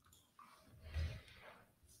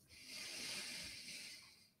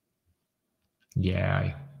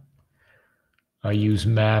 Yeah, I use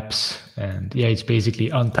maps, and yeah, it's basically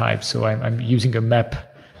untyped. So I'm using a map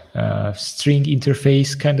string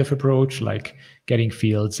interface kind of approach, like getting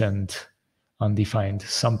fields and undefined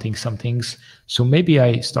somethings. So maybe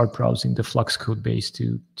I start browsing the Flux code base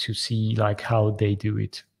to see like how they do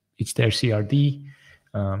it. It's their CRD.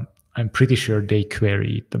 I'm pretty sure they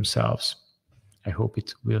query it themselves. I hope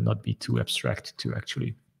it will not be too abstract to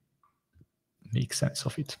actually make sense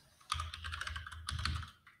of it.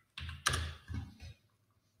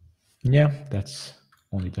 Yeah, that's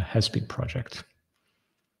only the has-been project.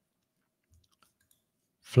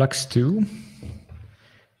 Flux 2.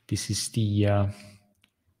 This is the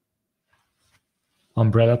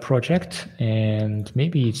umbrella project, and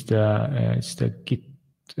maybe it's the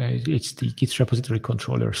Git repository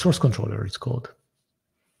controller, source controller. It's called.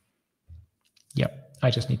 Yeah,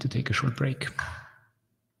 I just need to take a short break.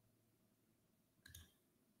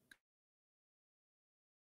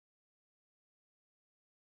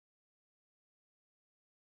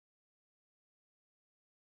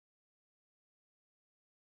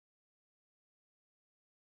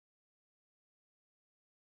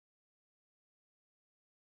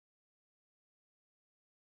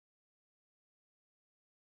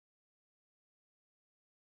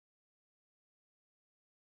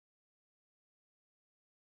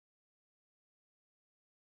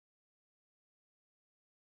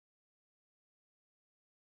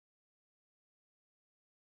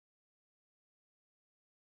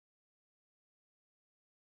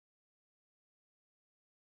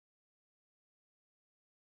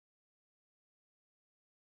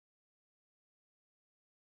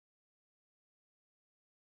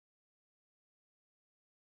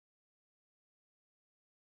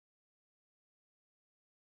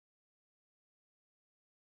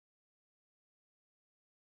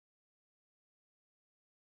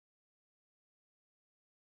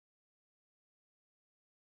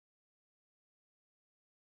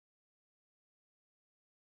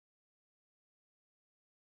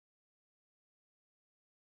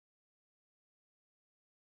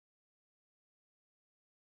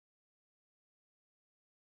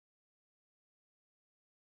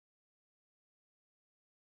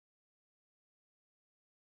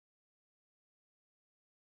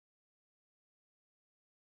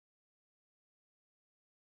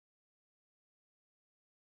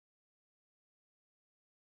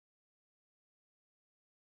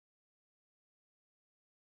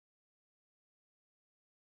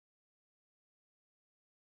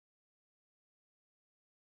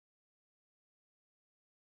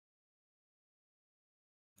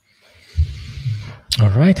 All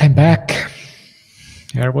right, I'm back.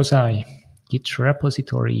 Where was I? Git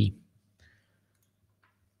repository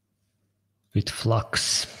with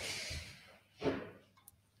Flux.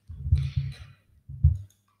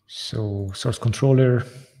 So source controller,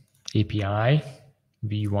 API,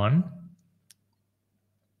 v1.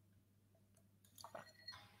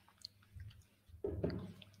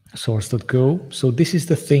 Source.go. So this is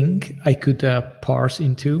the thing I could parse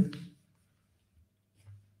into.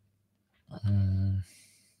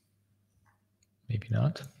 Maybe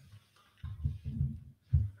not.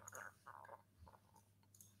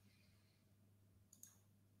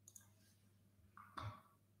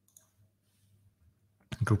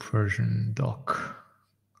 Group version doc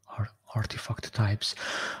artifact types.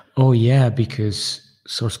 Oh yeah, because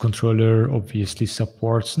source controller obviously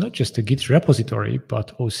supports not just the Git repository,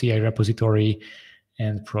 but OCI repository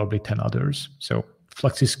and probably 10 others. So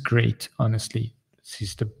Flux is great, honestly. This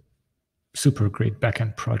is the super great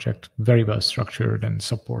backend project, very well structured and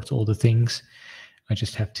supports all the things. I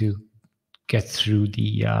just have to get through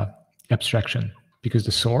the abstraction because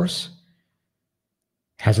the source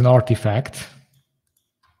has an artifact,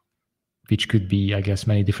 which could be, I guess,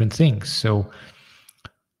 many different things. So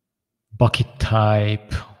bucket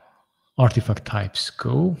type, artifact types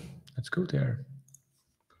go. Let's go there.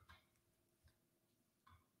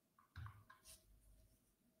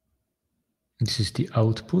 This is the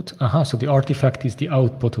output. So the artifact is the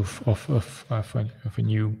output of a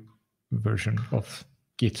new version of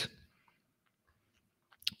Git.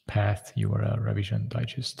 Path URL revision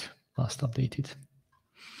digest last updated.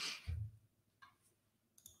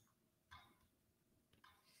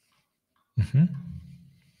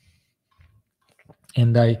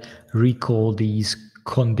 And I recall these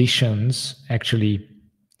conditions actually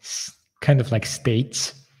kind of like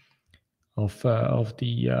states of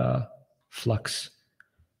the Flux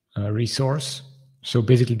resource. So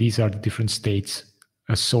basically, these are the different states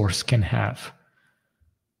a source can have: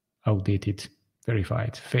 outdated,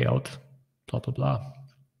 verified, failed, blah blah blah,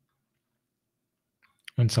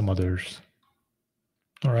 and some others.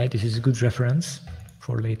 All right, this is a good reference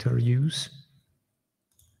for later use.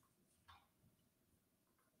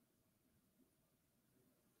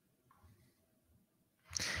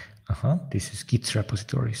 This is Git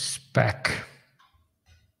repository spec.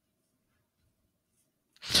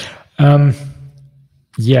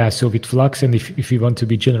 Yeah, so with Flux, and if we want to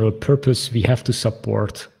be general purpose, we have to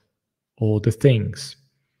support all the things.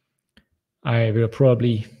 I will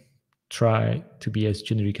probably try to be as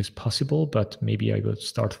generic as possible, but maybe I will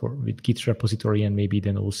start with Git repository and maybe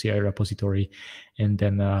then OCI repository, and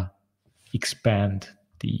then expand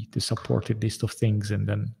the supported list of things, and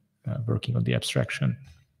then working on the abstraction.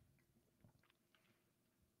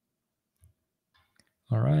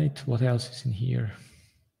 All right, what else is in here?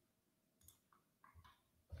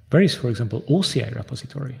 Where is, for example, OCI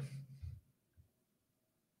repository?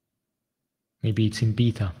 Maybe it's in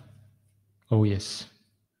beta. Oh, yes.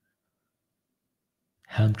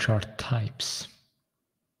 Helm chart types.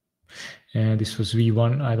 And this was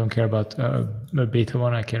V1. I don't care about beta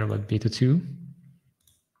 1. I care about beta 2.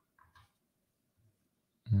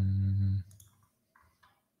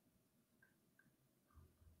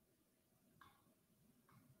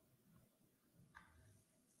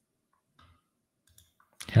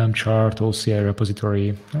 Helm chart, OCI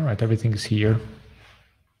repository. All right, everything is here.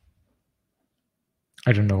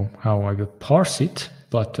 I don't know how I will parse it,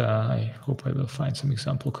 but I hope I will find some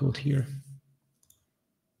example code here.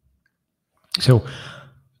 So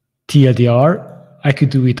TLDR, I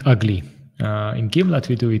could do it ugly. In Gimlet,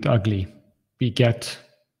 we do it ugly. We get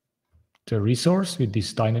the resource with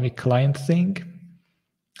this dynamic client thing,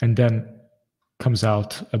 and then comes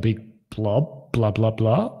out a big blob, blah, blah,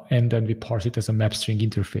 blah, and then we parse it as a map string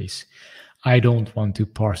interface. I don't want to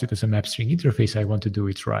parse it as a map string interface. I want to do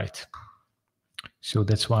it right. So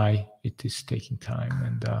that's why it is taking time.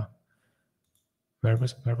 And where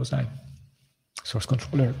was I? Source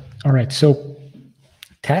controller. All right, so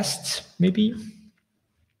tests, maybe?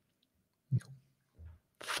 No.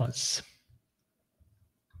 Fuzz.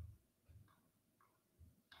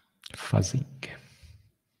 Fuzzing.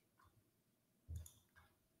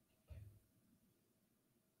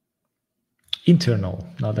 Internal.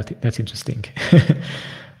 Now that's interesting.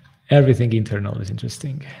 Everything internal is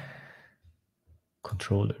interesting.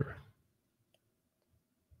 Controller.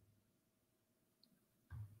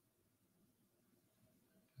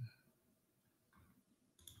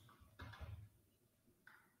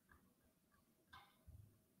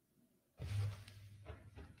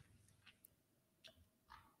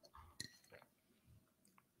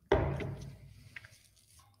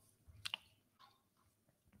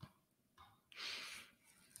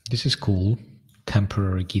 This is cool.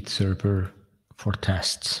 Temporary Git server for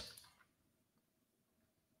tests.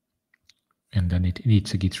 And then it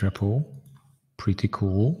needs a Git repo. Pretty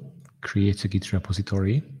cool. Creates a Git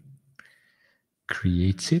repository.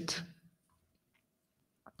 Creates it.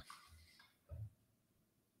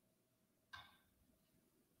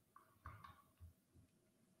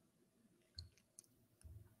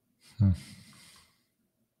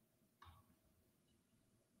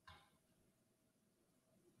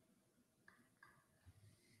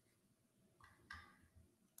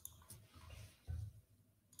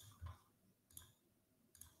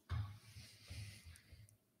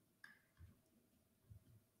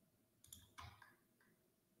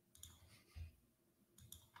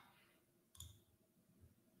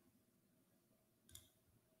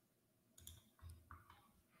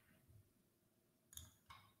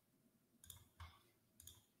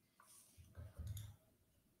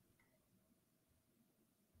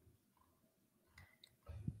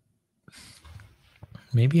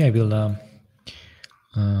 Maybe I will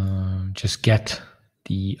just get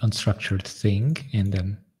the unstructured thing and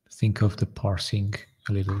then think of the parsing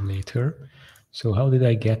a little later. So how did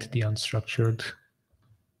I get the unstructured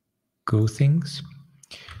Go things?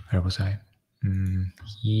 Where was I?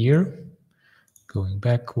 Here, going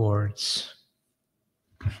backwards.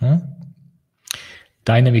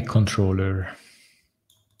 Dynamic controller.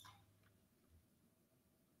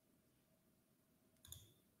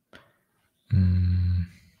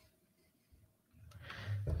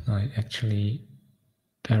 Actually,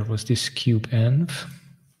 there was this kube-env.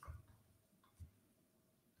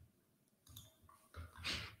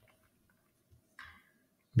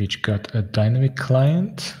 Which got a dynamic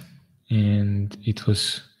client, and it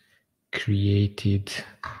was created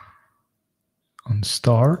on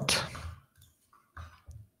start.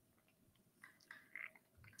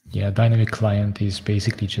 Yeah, dynamic client is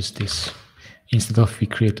basically just this. Instead of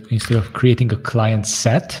creating a client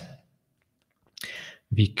set,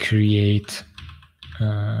 we create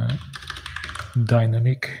a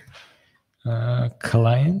dynamic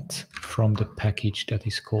client from the package that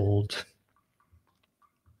is called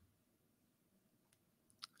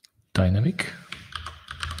dynamic.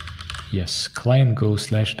 Yes, client go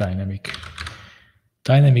 / dynamic.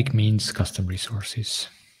 Dynamic means custom resources.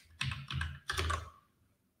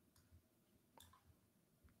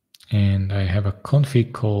 And I have a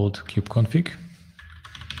config called kubeconfig.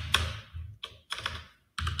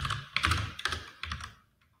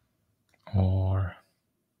 Or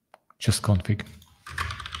just config.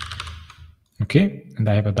 Okay, and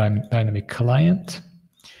I have a dynamic client,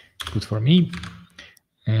 good for me.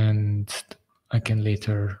 And I can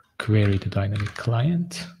later query the dynamic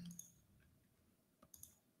client.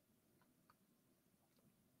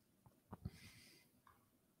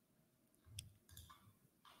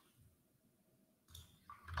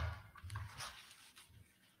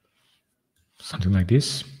 Something like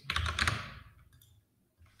this.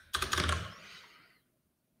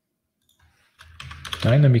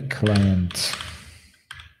 Dynamic client.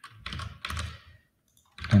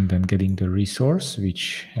 And then getting the resource,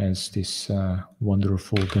 which has this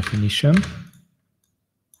wonderful definition.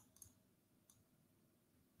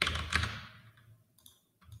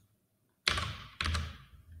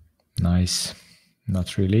 Nice.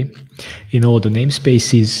 Not really. In all the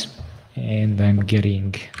namespaces, and I'm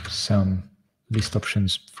getting some list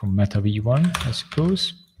options from meta v1, I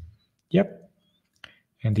suppose. Yep.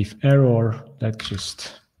 And if error, let's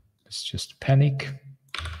just panic.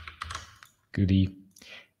 Goodie.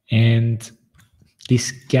 And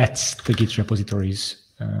this gets the Git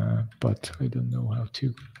repositories, but I don't know how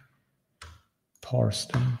to parse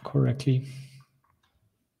them correctly.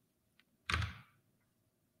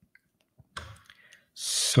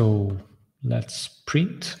 So let's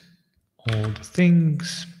print all the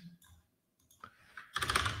things,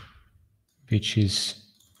 which is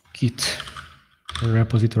Git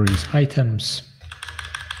repositories items.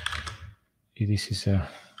 This is a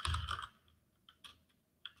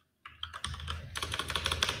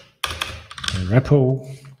repo,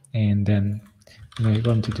 and then when I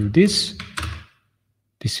want to do this,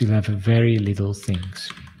 this will have very little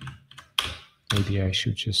things. Maybe I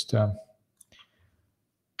should just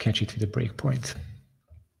catch it with a breakpoint.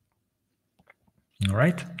 All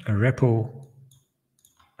right, a repo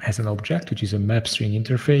has an object, which is a map string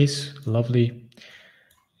interface, lovely,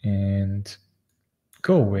 and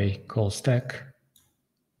go away, call stack.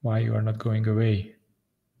 Why you are not going away?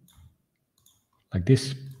 Like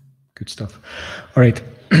this, good stuff. All right,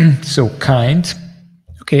 so kind.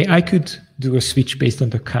 Okay, I could do a switch based on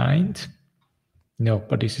the kind. No,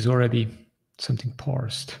 but this is already something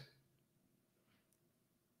parsed.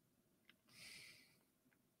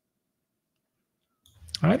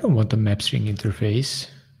 I don't want the map string interface.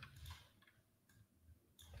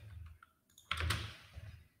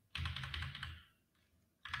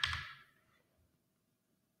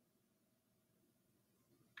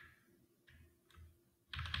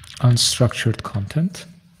 Unstructured content.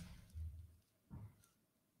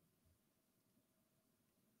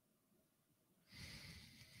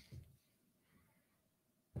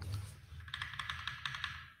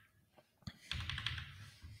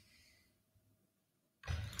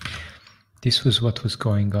 This was what was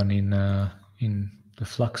going on in the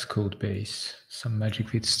Flux code base. Some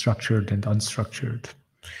magic with structured and unstructured.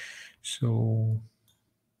 So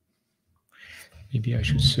maybe I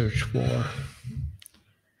should search for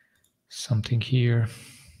something here.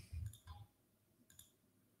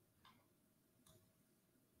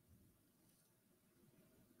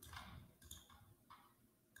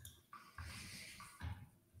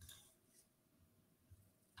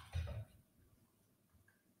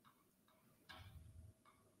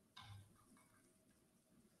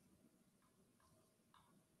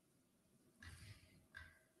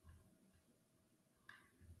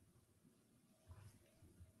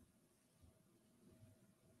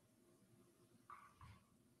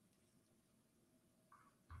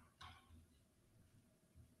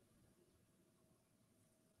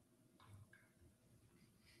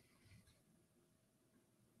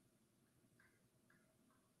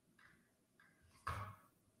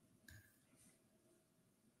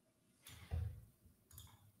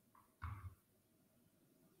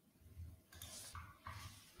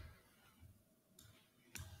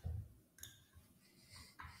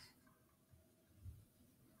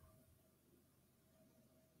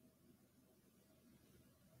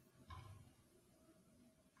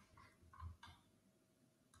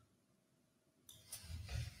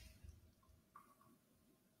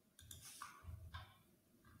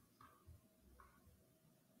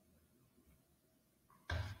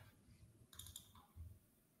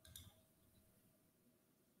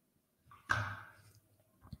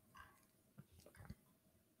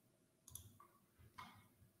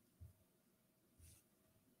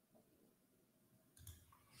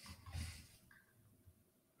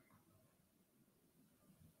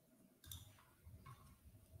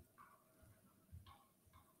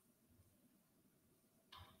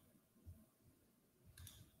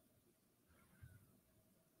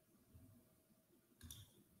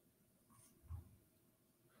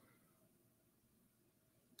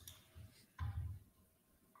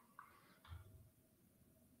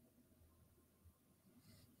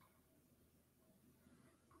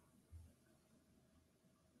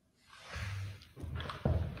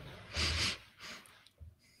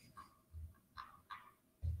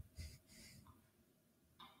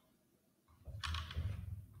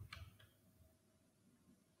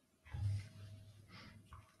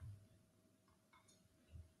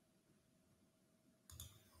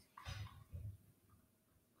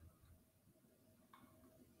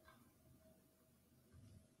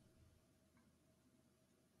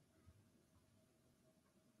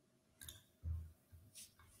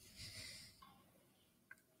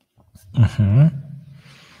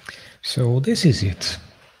 So this is it.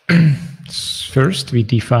 First, we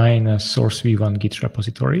define a source v1 Git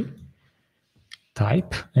repository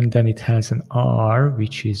type, and then it has an R,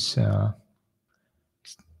 which is a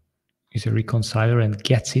reconciler and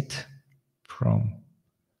gets it from.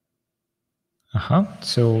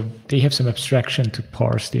 So they have some abstraction to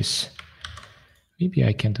parse this. Maybe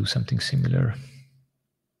I can do something similar.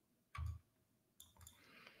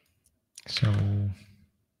 So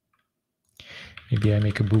maybe I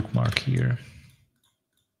make a bookmark here.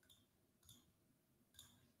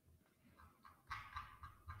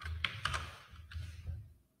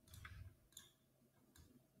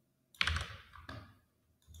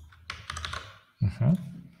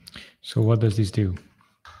 So what does this do?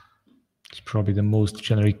 It's probably the most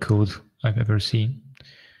generic code I've ever seen.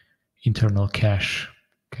 Internal cache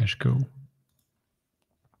go.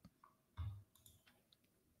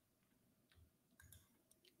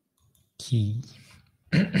 Key.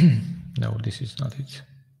 No, this is not it.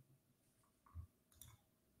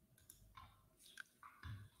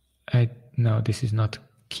 No, this is not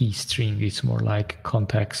key string. It's more like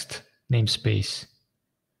context, namespace,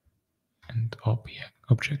 and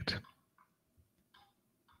object.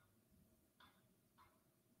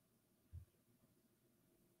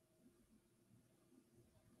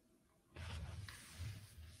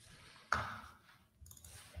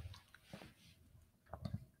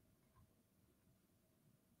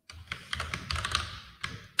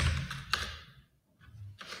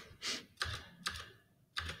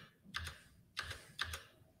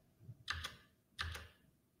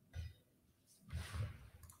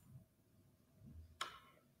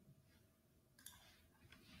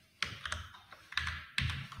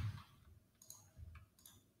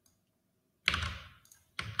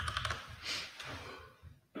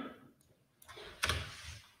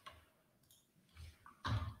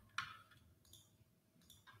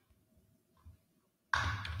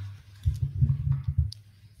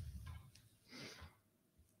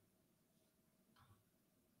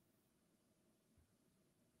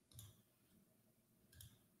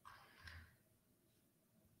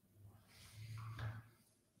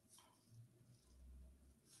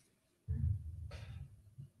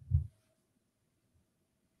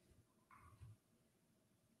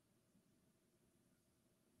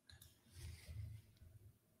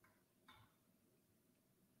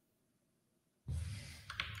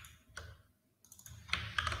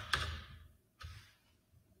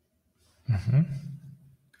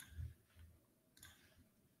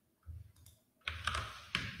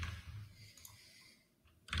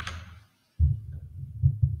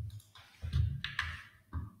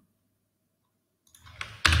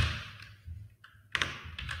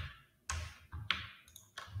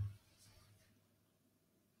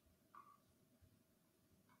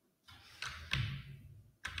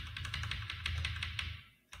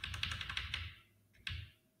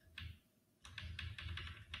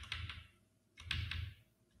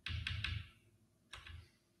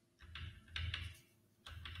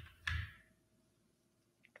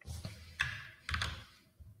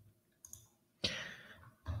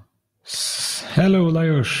 Hello,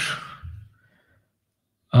 Lajos.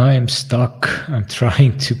 I'm stuck. I'm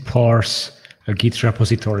trying to parse a Git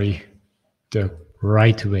repository the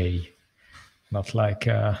right way, not like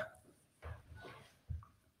the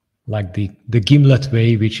Gimlet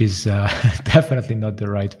way, which is definitely not the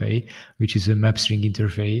right way, which is a map string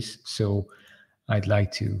interface. So I'd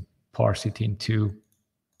like to parse it into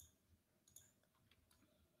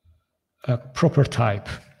a proper type.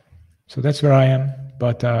 So that's where I am.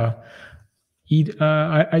 But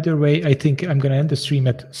either way, I think I'm going to end the stream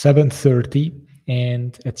at 7:30,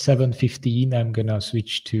 and at 7:15, I'm going to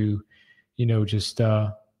switch to, just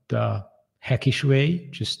the hackish way,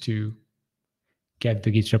 just to get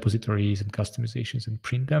the Git repositories and customizations and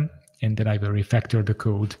print them. And then I will refactor the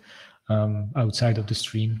code outside of the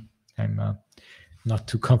stream. I'm not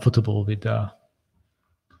too comfortable with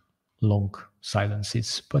long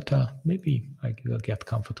silences, but maybe I will get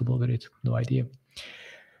comfortable with it. No idea.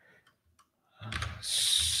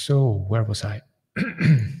 So where was I?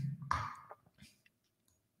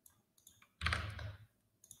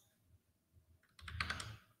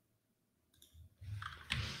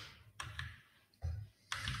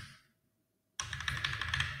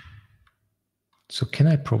 So can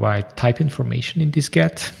I provide type information in this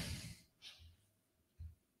get?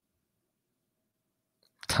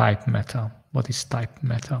 Type meta. What is type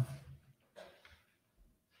meta?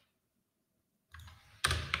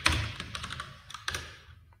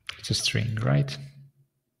 It's a string, right?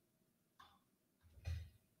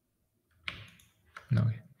 No.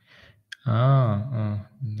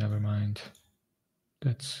 never mind.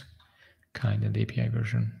 That's kind of the API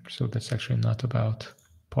version. So that's actually not about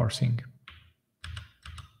parsing.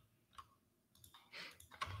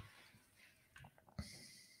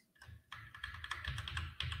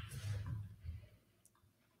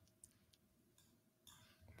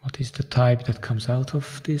 What is the type that comes out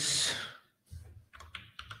of this?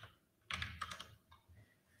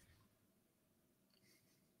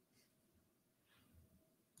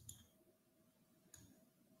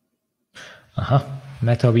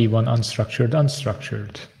 Meta v1 unstructured,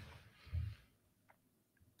 unstructured.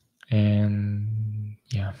 And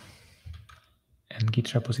yeah. And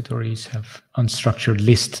Git repositories have unstructured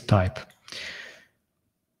list type.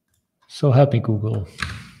 So help me, Google.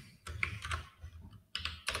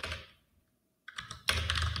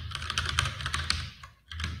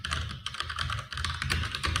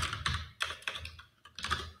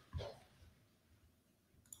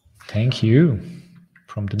 Thank you.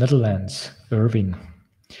 From the Netherlands, Irving.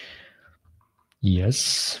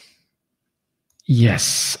 Yes.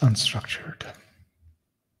 Yes, unstructured.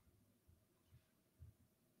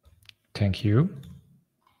 Thank you.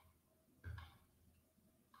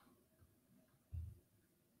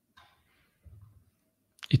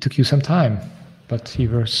 It took you some time, but you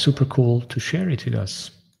were super cool to share it with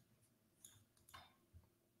us.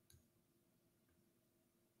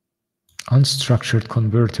 Unstructured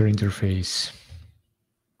converter interface.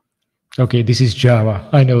 Okay, this is Java.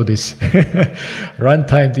 I know this.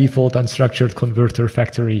 Runtime default unstructured converter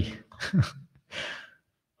factory.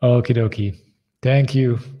 Okie dokie. Thank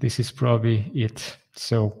you. This is probably it.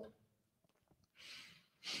 So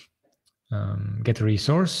get a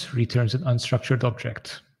resource, returns an unstructured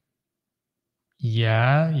object.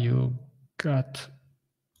 Yeah, you got,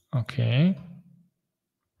 okay.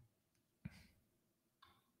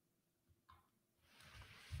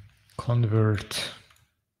 Convert.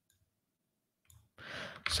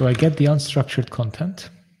 So I get the unstructured content.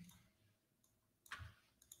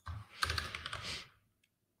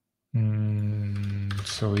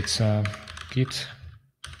 So it's a Git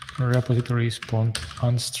repository spawned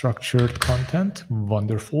unstructured content.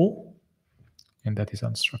 Wonderful. And that is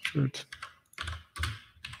unstructured.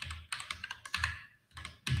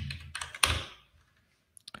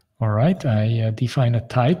 All right, I define a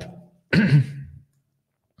type.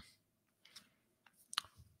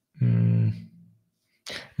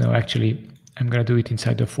 No, actually, I'm going to do it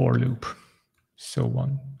inside the for loop. So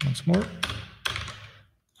once more.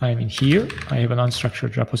 I'm in here. I have an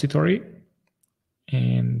unstructured repository.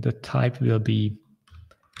 And the type will be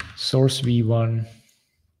source v1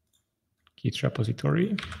 Git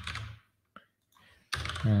repository.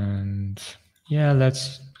 And yeah,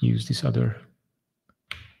 let's use this other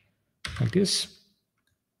like this.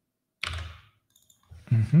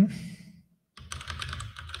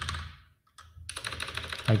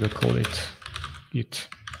 I will call it Git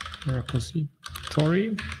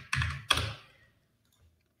repository.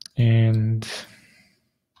 And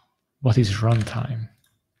what is runtime?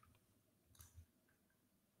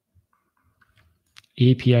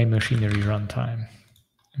 API machinery runtime.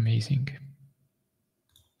 Amazing.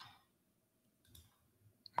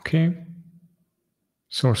 Okay.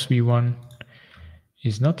 Source v1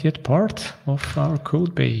 is not yet part of our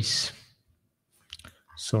code base.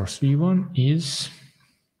 Source v1 is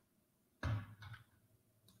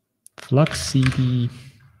FluxCD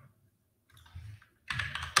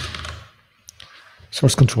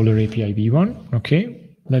source controller API v1. Okay,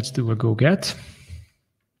 let's do a go get.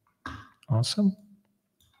 Awesome.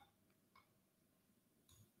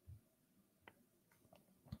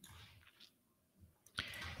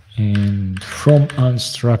 And from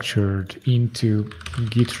unstructured into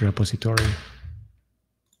Git repository.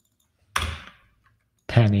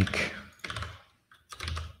 Panic.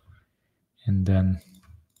 And then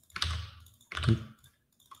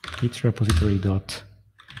Git repository dot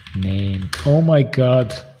name. Oh my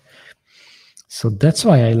God. So that's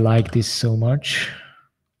why I like this so much.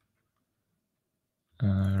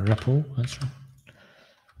 Repo.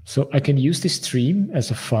 So I can use this stream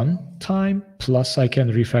as a fun time, plus I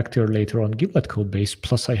can refactor later on Gitlet code base,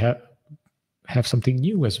 plus I have something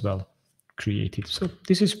new as well created. So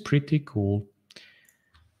this is pretty cool.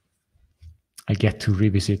 I get to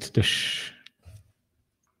revisit the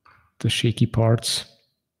shaky parts.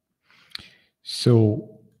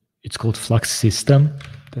 So it's called Flux System.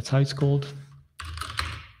 That's how it's called.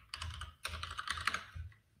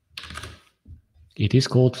 It is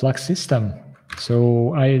called Flux System.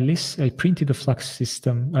 So I printed the Flux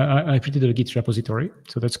System. I printed the Git repository.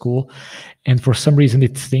 So that's cool. And for some reason,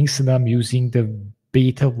 it thinks that I'm using the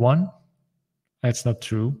beta one. That's not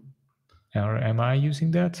true. Or am I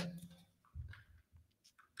using that?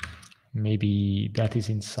 Maybe that is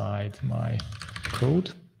inside my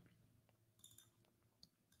code.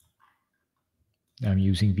 I'm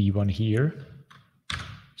using v1 here.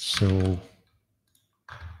 So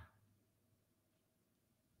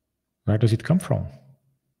where does it come from?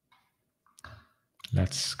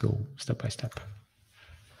 Let's go step by step.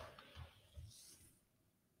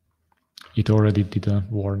 It already did a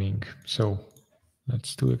warning, so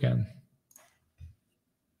let's do again.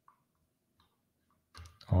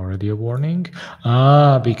 Already a warning.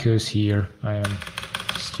 Because here I am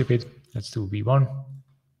stupid. Let's do v1.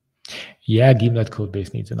 Yeah, Gimlet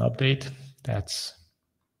codebase needs an update. That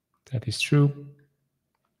is true.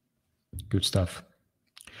 Good stuff.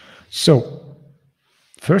 So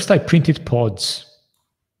first I printed pods.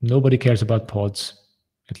 Nobody cares about pods,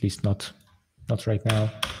 at least not right now.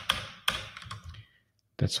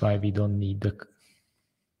 That's why we don't need the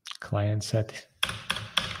client set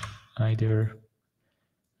either.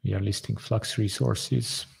 We are listing Flux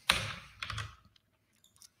resources.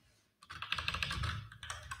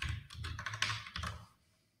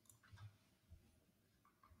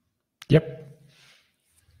 Yep.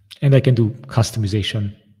 And I can do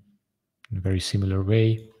customization in a very similar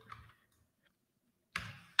way.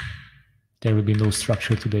 There will be no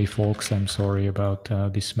structure today, folks. I'm sorry about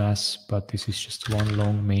this mess, but this is just one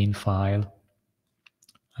long main file.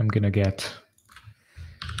 I'm going to get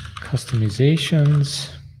customizations.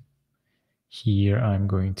 Here I'm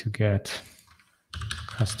going to get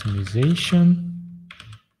customization.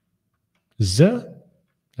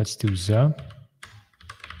 Let's do the.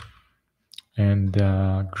 And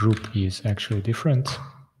group is actually different.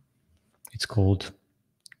 It's called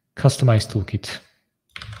Customize Toolkit.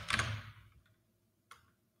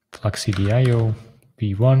 FluxCD IO,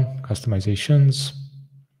 v1, customizations.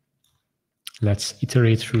 Let's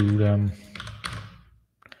iterate through them.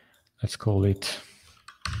 Let's call it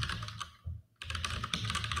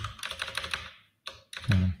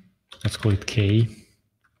K.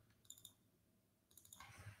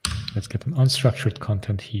 Let's get an unstructured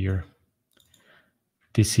content here.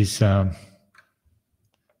 This is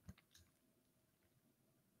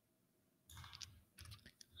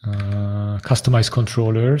customized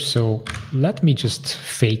controller. So let me just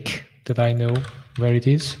fake that I know where it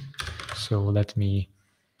is. So let me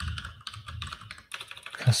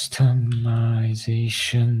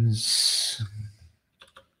customizations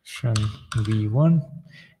v1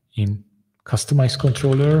 in customized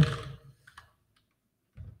controller.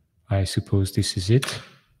 I suppose this is it.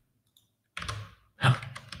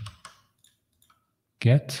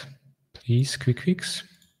 Get, please, quick fix.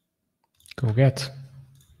 Go get.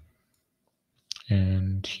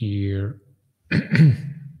 And here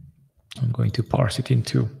I'm going to parse it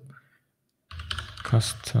into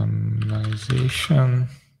customization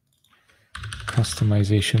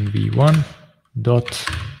v1 dot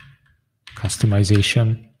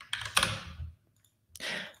customization.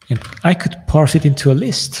 And I could parse it into a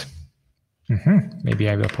list. Maybe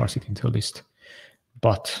I will parse it into a list.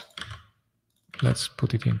 But let's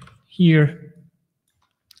put it in here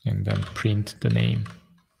and then print the name.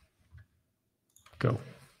 Go.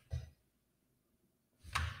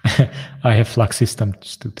 I have Flux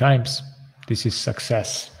systems 2 times. This is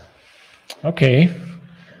success. Okay.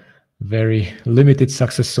 Very limited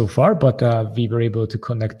success so far, but we were able to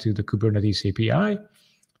connect to the Kubernetes API.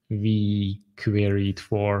 We queried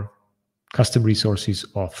for custom resources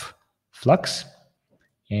of Flux,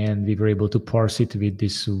 and we were able to parse it with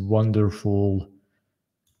this wonderful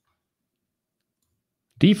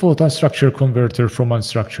default unstructured converter from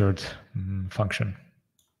unstructured function,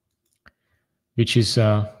 which is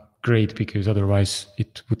great because otherwise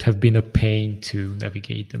it would have been a pain to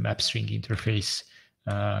navigate the map string interface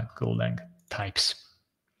golang types.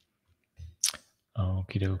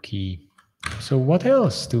 Okie dokie. So what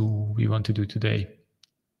else do we want to do today?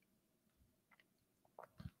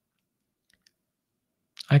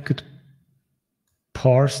 I could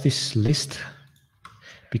parse this list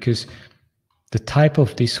because the type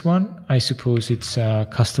of this one, I suppose it's a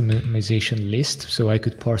customization list. So I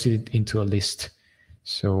could parse it into a list.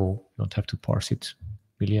 So you don't have to parse it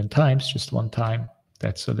a million times, just one time.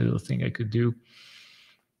 That's a little thing I could do.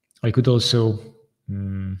 I could also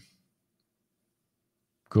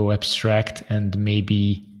go abstract and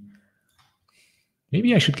maybe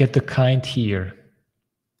I should get the kind here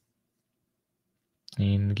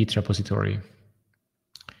in Git repository.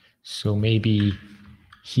 So maybe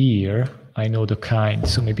here I know the kind,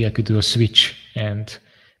 so maybe I could do a switch, and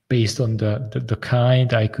based on the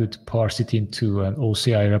kind, I could parse it into an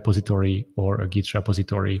OCI repository or a Git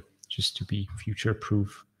repository just to be future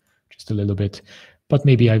proof, just a little bit, but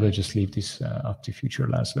maybe I will just leave this up to future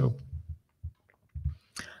Laszlo.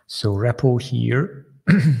 So repo here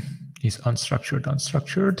is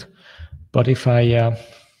unstructured, but if I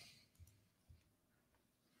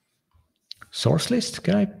source list,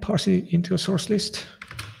 can I parse it into a source list?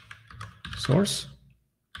 Source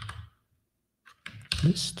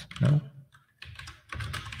list, no.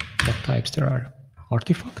 What types there are?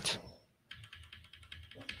 Artifact?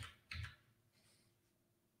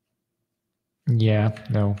 Yeah,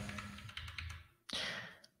 no.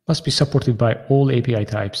 Must be supported by all API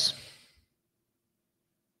types.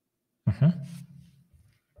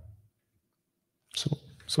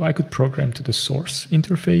 So I could program to the source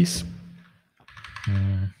interface.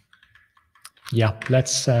 Yeah,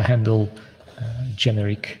 let's handle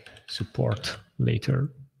generic support later.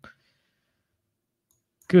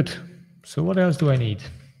 Good. So what else do I need?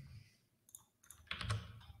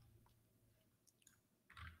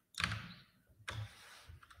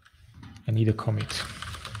 I need a commit.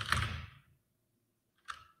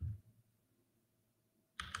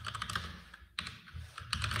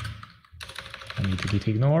 I need to git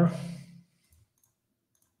ignore.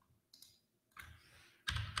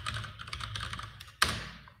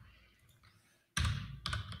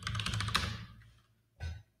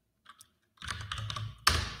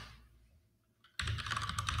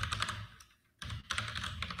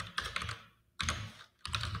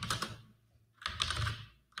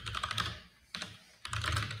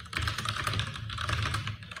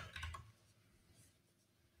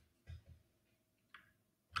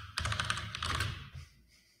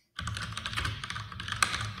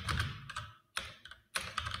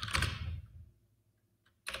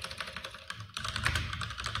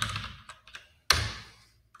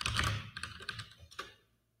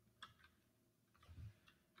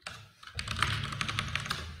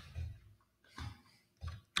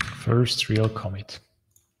 First real commit.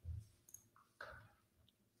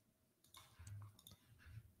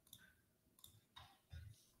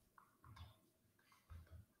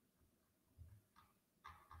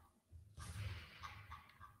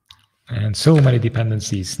 And so many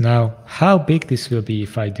dependencies. Now, how big this will be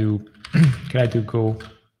if I do, can I do go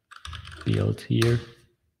build here?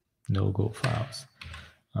 No go files.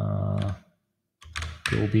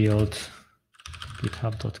 Go build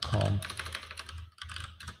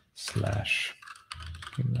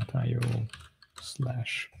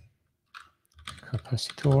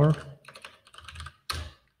github.com/gim.io/capacitor.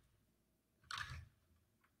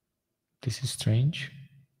 This is strange.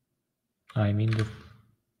 I'm in the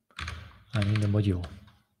module.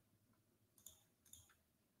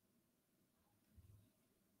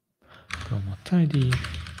 Go.id.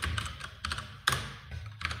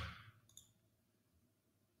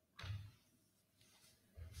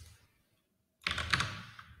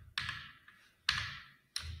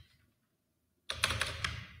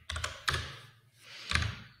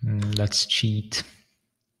 Let's cheat.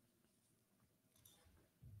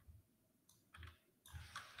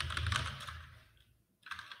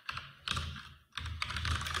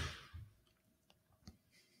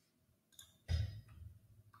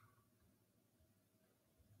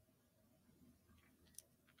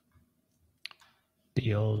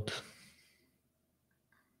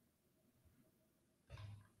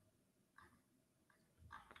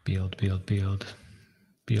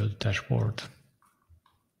 Build dashboard.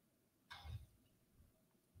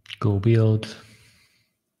 Go build.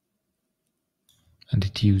 And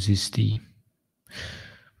it uses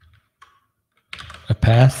a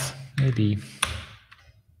path, maybe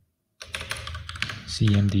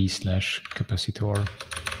cmd/capacitor.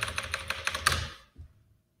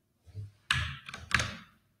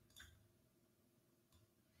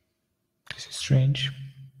 This is strange.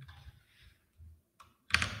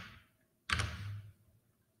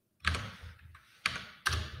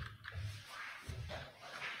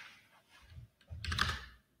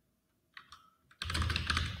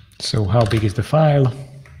 So how big is the file?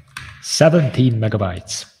 17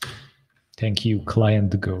 megabytes. Thank you,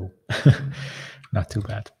 client Go. Not too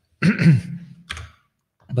bad.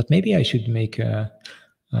 But maybe I should make a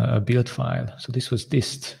build file. So this was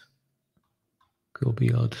dist. Go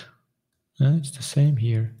build. It's the same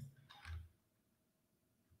here.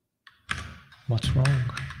 What's wrong?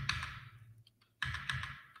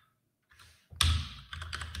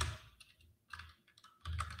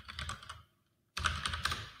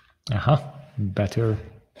 Better.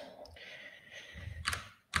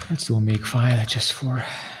 Let's do a make file just for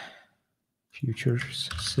future's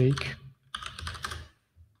sake.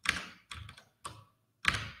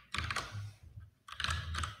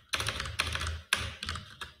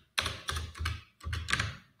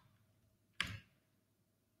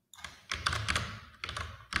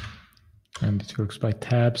 and it works by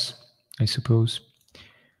tabs, I suppose.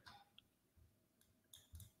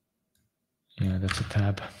 Yeah, that's a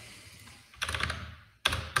tab.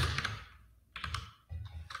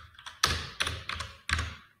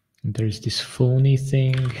 And there's this phony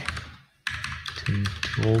thing to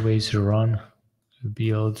always run a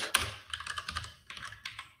build,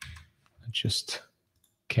 just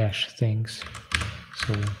cache things.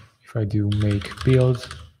 So if I do make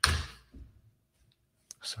build,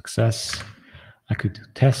 success, I could do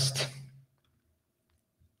test.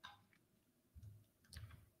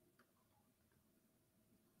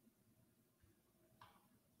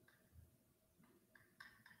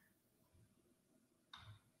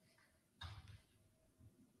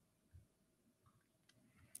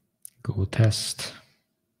 Go test.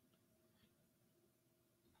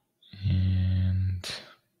 And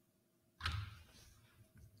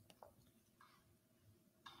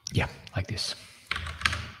yeah, like this.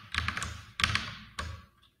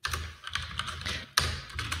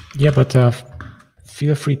 Yeah, but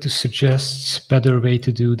feel free to suggest better way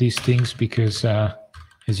to do these things, because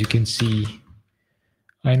as you can see,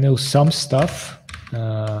 I know some stuff,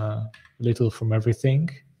 little from everything.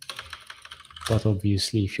 But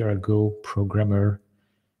obviously, if you're a Go programmer,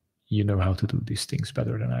 you know how to do these things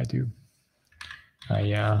better than I do.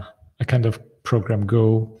 I kind of program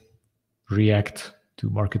Go, React, do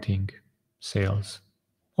marketing, sales,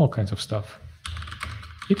 all kinds of stuff.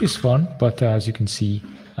 It is fun, but as you can see,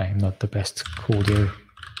 I am not the best coder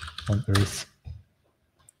on earth.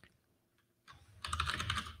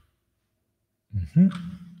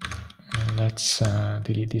 Let's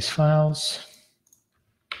delete these files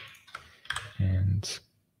and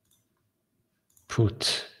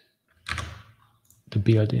put the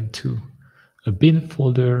build into a bin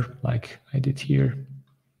folder like I did here.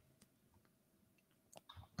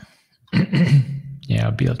 Yeah,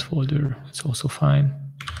 build folder, it's also fine.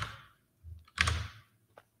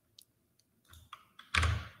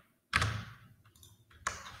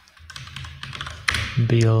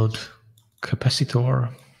 Build capacitor.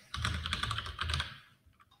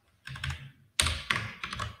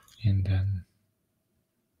 And then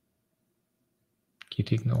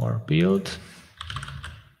git ignore build.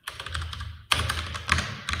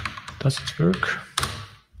 Does it work?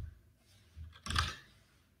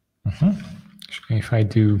 If I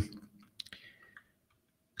do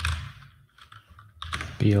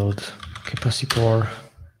build capacitor,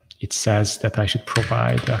 it says that I should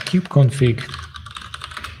provide a kubeconfig,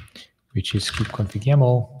 which is kubeconfig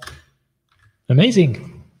YAML.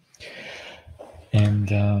 Amazing. And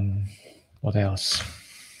what else?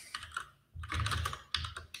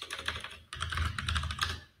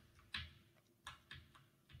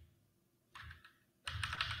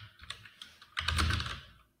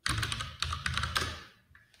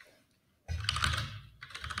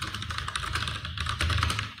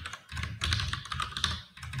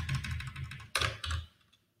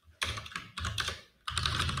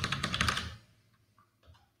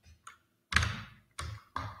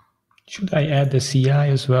 Should I add the CI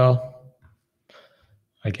as well?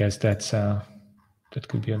 I guess that's that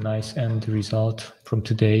could be a nice end result from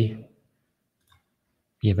today.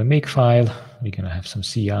 We have a make file. We're gonna have some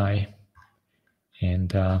CI, and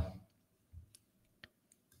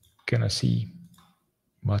gonna see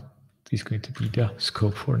what is going to be the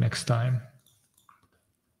scope for next time.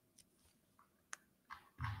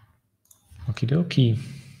 Okie dokie.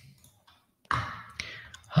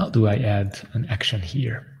 How do I add an action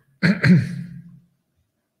here?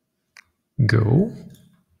 Go.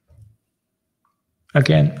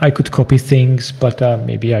 Again, I could copy things, but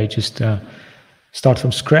maybe I just start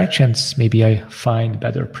from scratch and maybe I find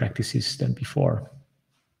better practices than before.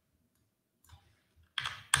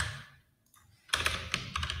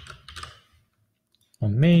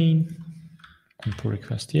 On main, on pull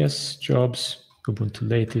request, yes, jobs, Ubuntu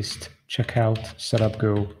latest, checkout, setup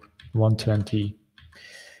Go, 120.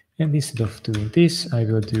 And instead of doing this, I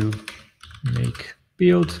will do make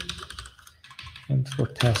build. And for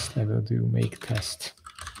test, I will do make test.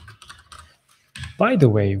 By the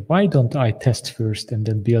way, why don't I test first and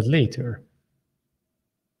then build later?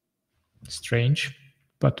 Strange,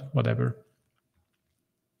 but whatever.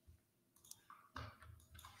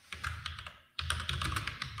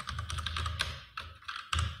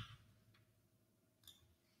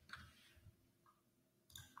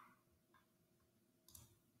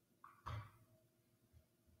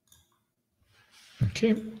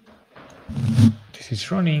 Okay, this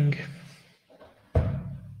is running.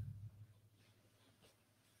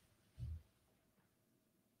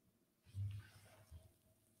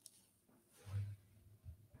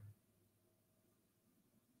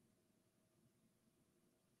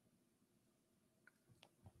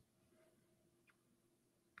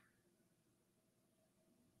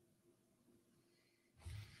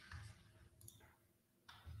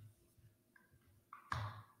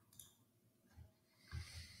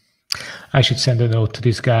 I should send a note to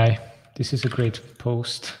this guy. This is a great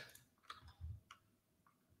post.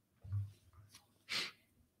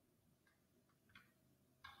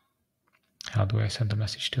 How do I send a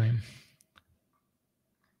message to him?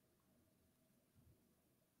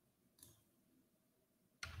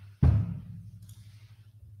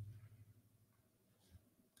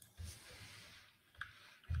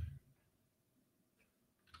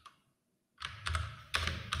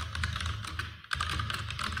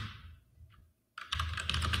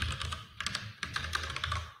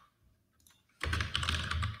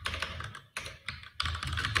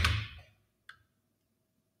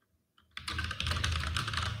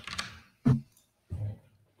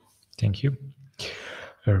 Thank you,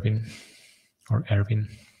 Erwin or Erwin.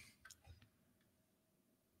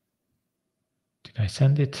 Did I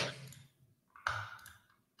send it?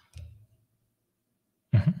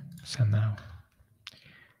 Send now.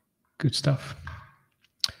 Good stuff.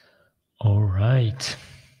 All right.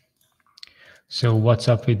 So what's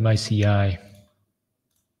up with my CI?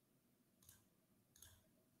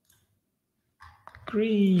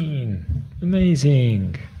 Green.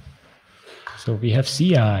 Amazing. So we have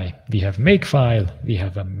CI, we have makefile, we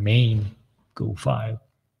have a main Go file.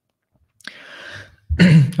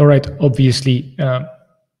 All right, obviously,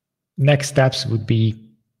 next steps would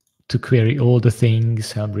be to query all the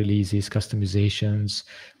things, releases, customizations,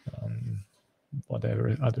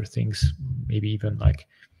 whatever other things, maybe even like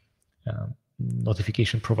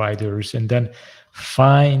notification providers, and then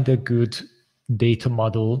find a good data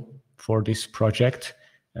model for this project.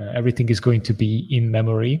 Everything is going to be in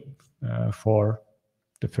memory for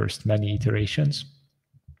the first many iterations.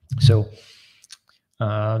 So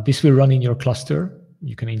this will run in your cluster.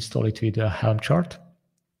 You can install it with a Helm chart.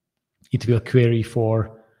 It will query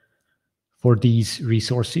for these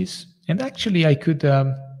resources. And actually, I could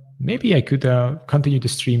maybe I could continue the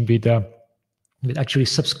stream with actually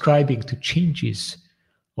subscribing to changes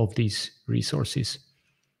of these resources,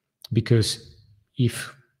 because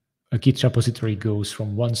if a Git repository goes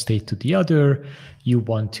from one state to the other, you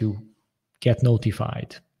want to get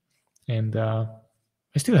notified. And I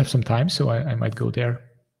still have some time, so I might go there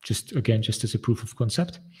just as a proof of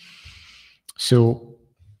concept. So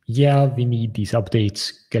yeah, we need these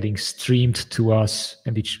updates getting streamed to us,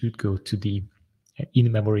 and it should go to the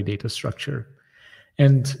in-memory data structure.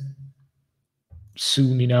 And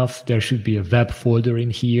soon enough, there should be a web folder in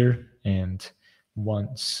here. And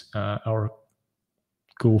once our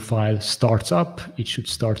Go file starts up, it should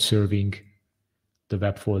start serving the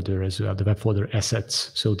web folder as well, the web folder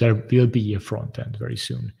assets. So there will be a front end very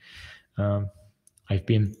soon. I've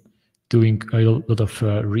been doing a lot of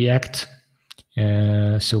React,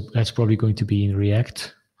 so that's probably going to be in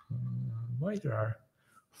React. Why there are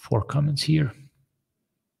 4 comments here?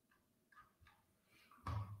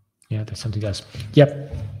 Yeah, that's something else.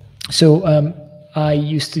 Yep. So I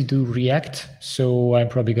used to do React, so I'm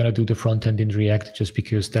probably going to do the front end in React just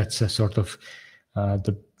because that's a sort of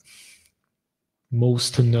the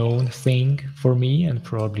most known thing for me and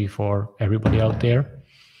probably for everybody out there.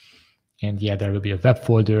 And yeah, there will be a web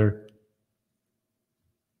folder.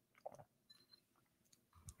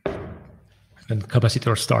 When the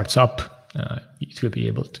capacitor starts up,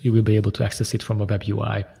 you will be able to access it from a web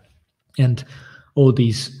UI. And all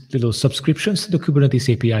these little subscriptions to the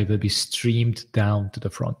Kubernetes API will be streamed down to the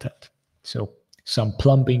front end. So some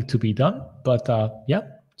plumbing to be done, but yeah,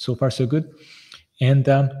 so far so good. And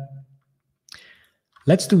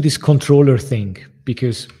let's do this controller thing,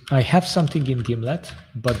 because I have something in Gimlet,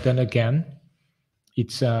 but then again,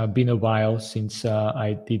 it's been a while since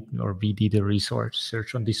we did a resource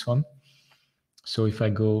search on this one. So if I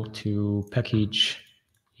go to package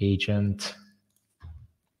agent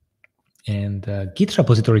and Git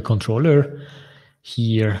repository controller,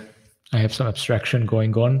 here I have some abstraction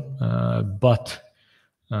going on, but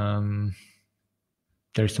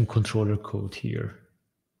there's some controller code here.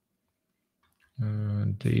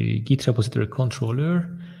 The Git repository controller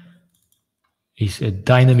is a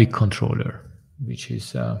dynamic controller, which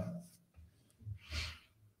is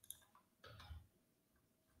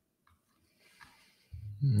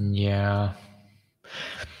yeah.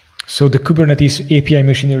 So the Kubernetes API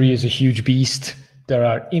machinery is a huge beast. There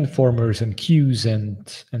are informers and queues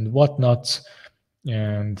and whatnot,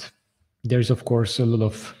 and there's of course a lot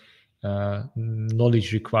of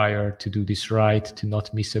knowledge required to do this right, to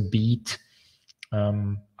not miss a beat.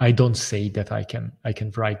 I don't say that I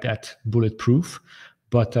can write that bulletproof,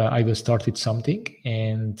 but I will start with something,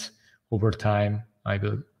 and over time I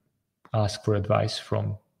will ask for advice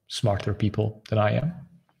from smarter people than I am.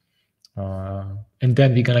 And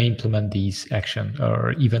then we're going to implement these action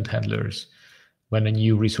or event handlers when a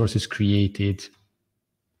new resource is created,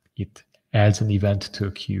 it adds an event to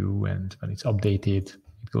a queue, and when it's updated,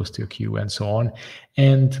 it goes to a queue, and so on.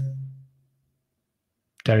 And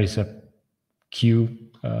there is a queue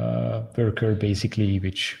worker basically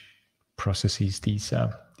which processes these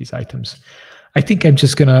items. I think I'm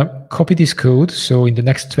just gonna copy this code. So in the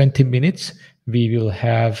next 20 minutes, we will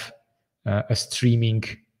have a streaming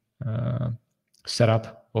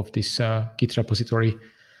setup of this Git repository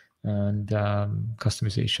and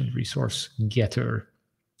customization resource getter.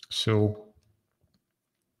 So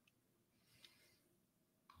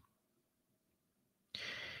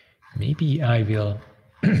maybe I will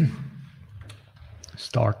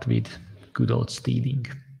start with good old stealing.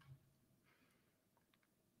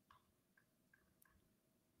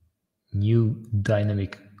 New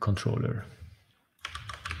dynamic controller.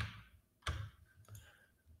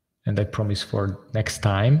 And I promise for next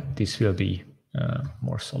time, this will be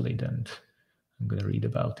more solid, and I'm going to read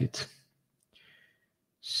about it.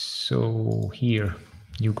 So here,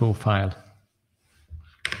 new Go file.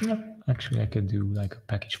 Yeah, actually, I could do like a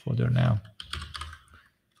package folder now.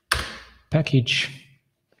 Package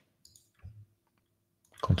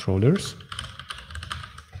controllers.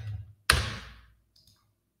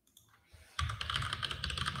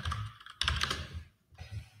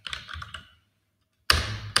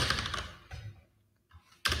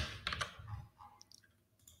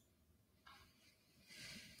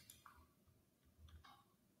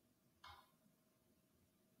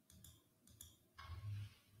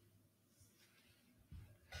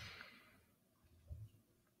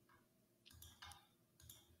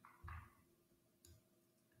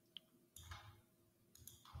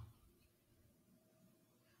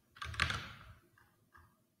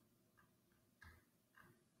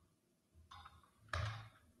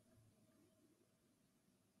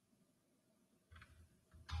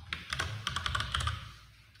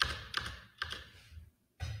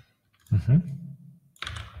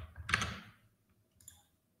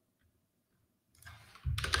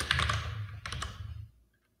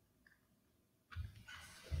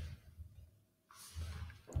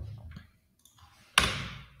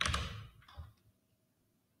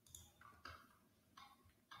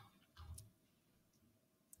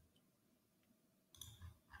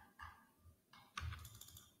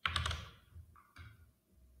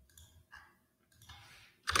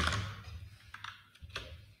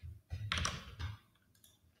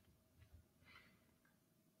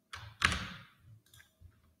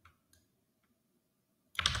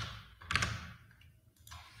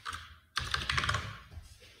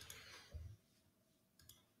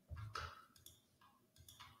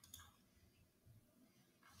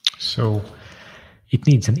 So it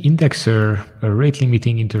needs an indexer, a rate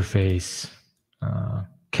limiting interface,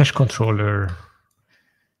 cache controller.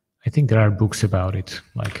 I think there are books about it,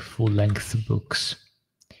 like full-length books.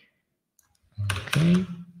 Okay.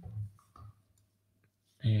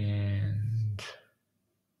 And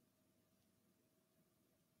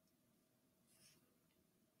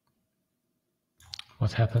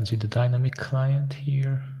what happens with the dynamic client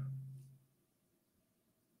here?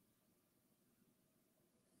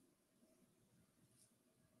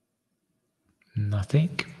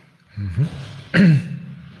 Nothing.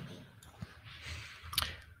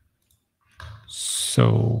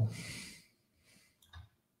 So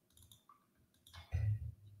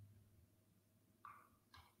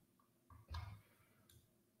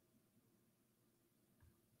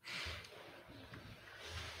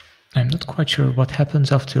I'm not quite sure what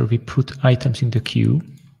happens after we put items in the queue.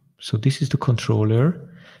 So this is the controller,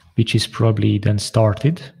 which is probably then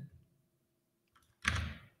started.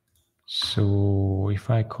 So if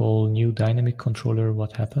I call new dynamic controller,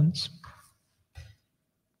 what happens?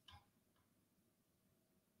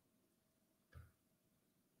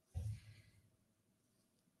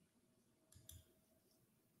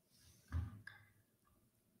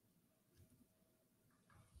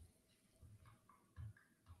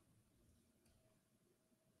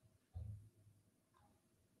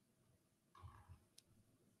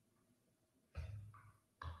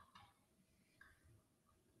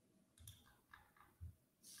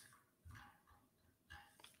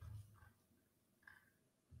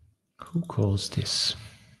 Who calls this?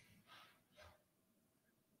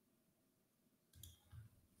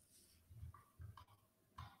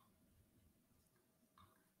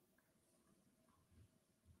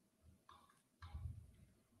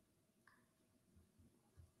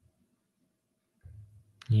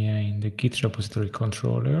 Yeah, in the Git repository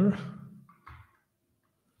controller.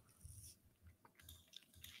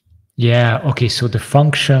 Yeah, okay, so the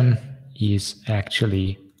function is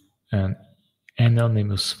actually an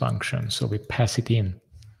anonymous function. So we pass it in.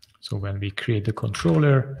 So when we create the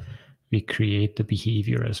controller, we create the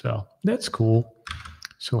behavior as well. That's cool.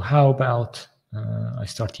 So how about I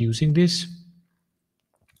start using this?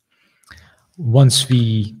 Once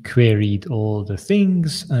we queried all the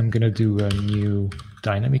things, I'm going to do a new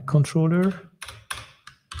dynamic controller.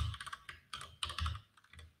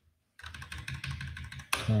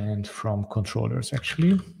 And from controllers,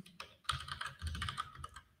 actually.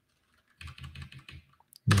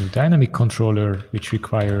 New dynamic controller, which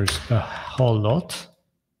requires a whole lot.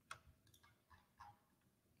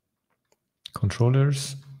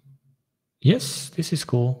 Controllers. Yes, this is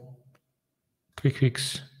cool. Quick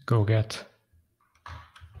fix, go get.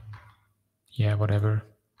 Yeah, whatever.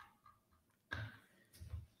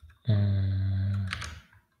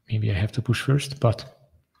 Maybe I have to push first, but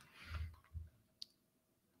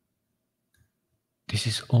this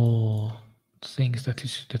is all things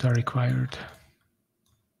that are required.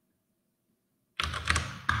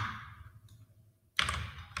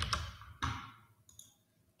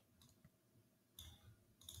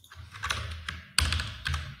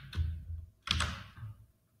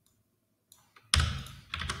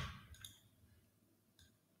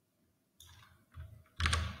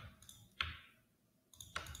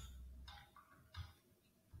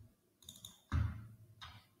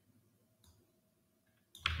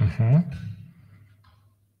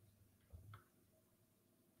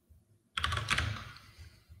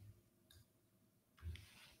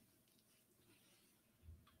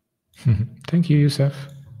 Thank you, Youssef.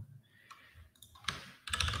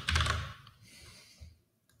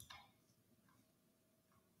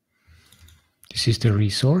 This is the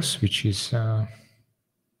resource, which is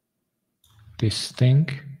this thing.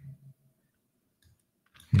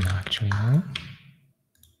 No, actually, no.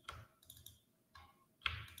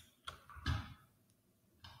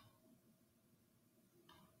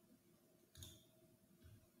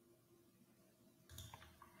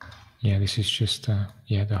 Yeah, this is just,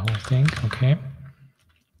 yeah, the whole thing, okay.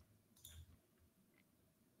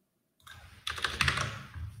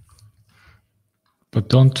 But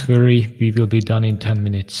don't worry, we will be done in 10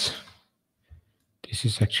 minutes. This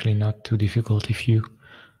is actually not too difficult if you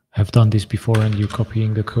have done this before and you're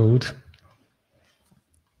copying the code.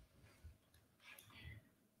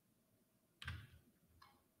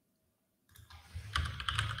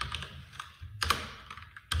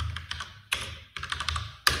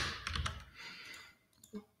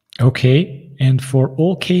 Okay, and for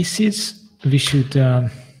all cases, we should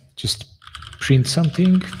just print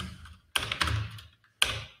something.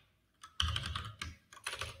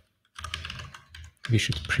 We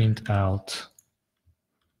should print out,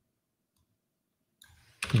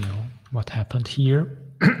 you know, what happened here.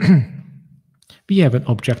 We have an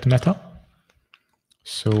object meta,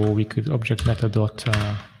 so we could object meta dot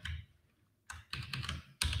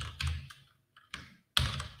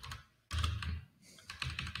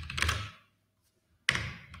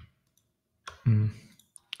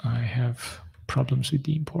I have problems with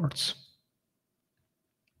the imports.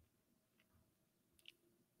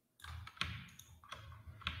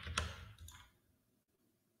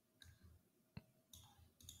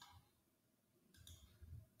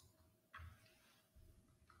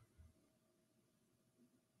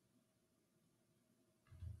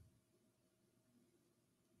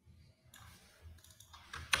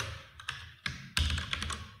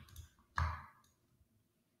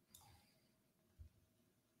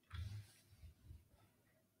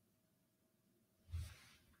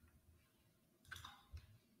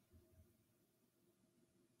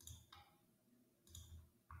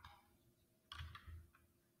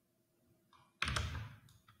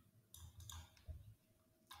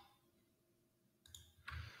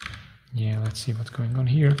 Yeah, let's see what's going on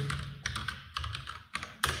here.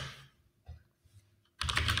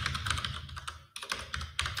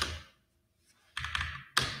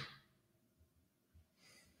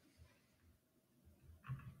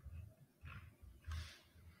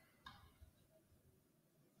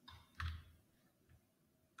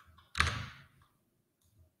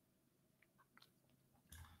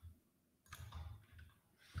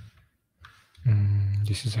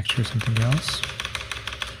 This is actually something else.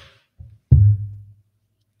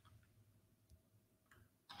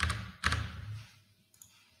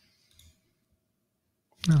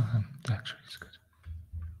 Oh, that actually is good.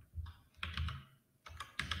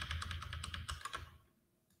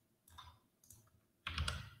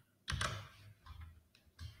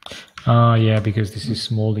 Yeah, because this is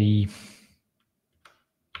small e.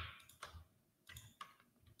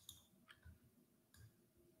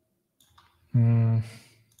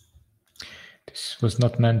 This was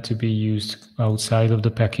not meant to be used outside of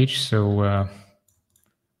the package, so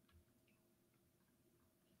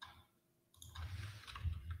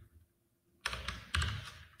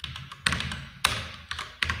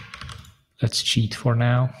let's cheat for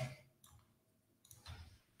now.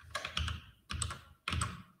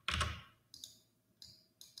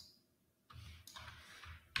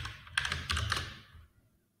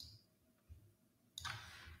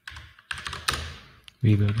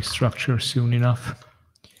 We will restructure soon enough.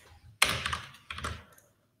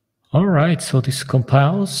 All right, so this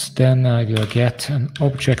compiles. Then I will get an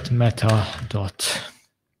object meta dot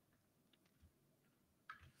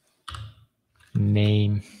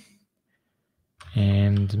name,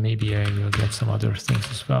 and maybe I will get some other things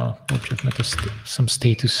as well. Object meta, some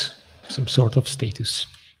status, some sort of status.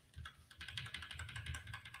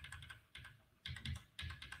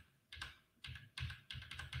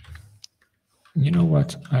 You know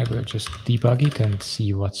what? I will just debug it and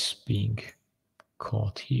see what's being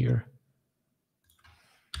caught here.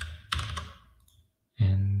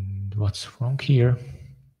 And what's wrong here?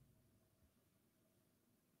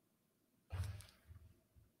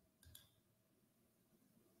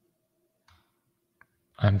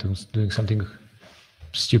 I'm doing something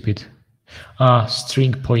stupid.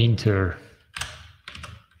 String pointer.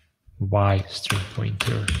 Why string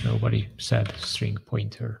pointer? Nobody said string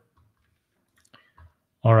pointer.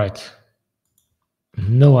 All right.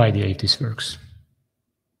 No idea if this works.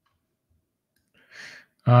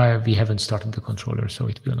 We haven't started the controller, so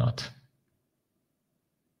it will not.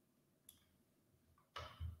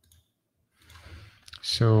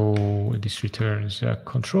 So this returns a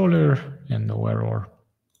controller and no error.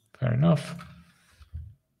 Fair enough.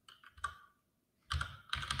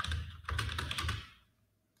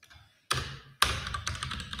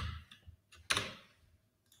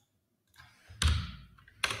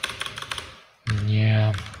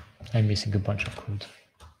 Yeah, I'm missing a bunch of code.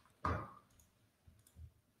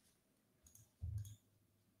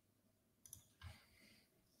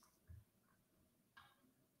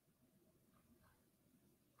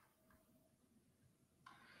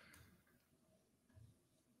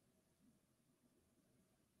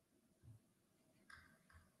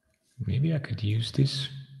 Maybe I could use this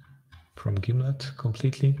from Gimlet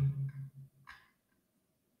completely.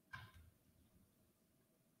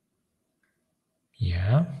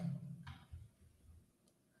 Yeah.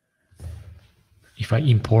 If I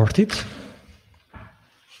import it,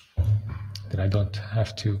 then I don't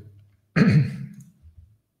have to.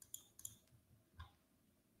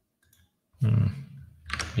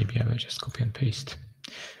 Maybe I will just copy and paste.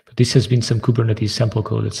 But this has been some Kubernetes sample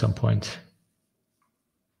code at some point.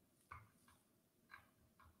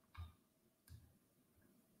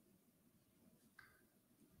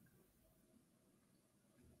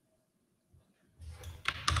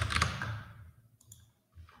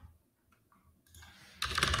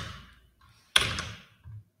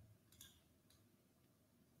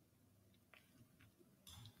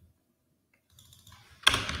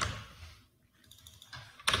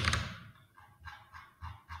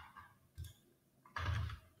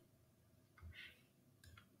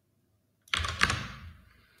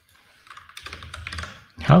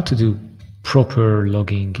 How to do proper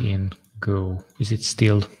logging in Go? Is it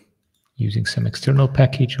still using some external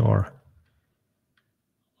package or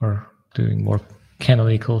doing more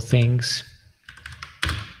canonical things?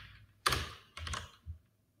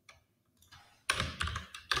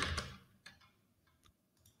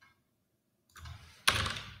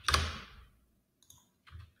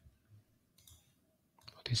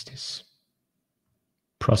 What is this?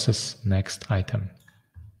 Process next item.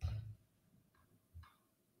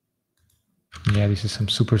 Yeah, this is some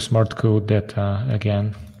super smart code that,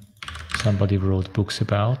 again, somebody wrote books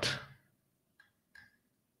about.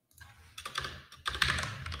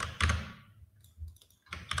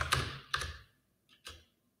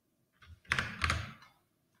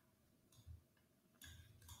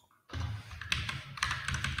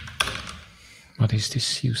 What is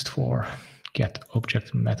this used for? Get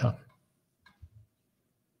object meta.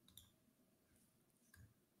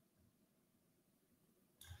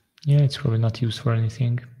 Yeah, it's probably not used for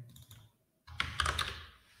anything.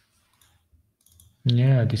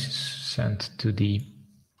 Yeah, this is sent to the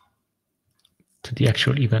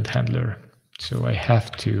actual event handler. So I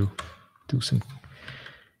have to do some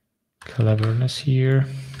cleverness here.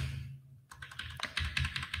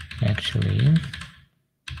 Actually,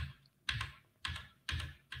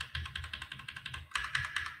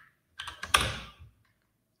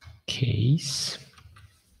 case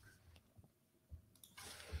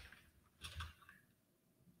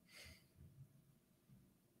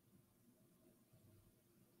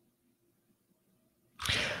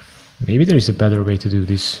Maybe there is a better way to do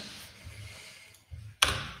this.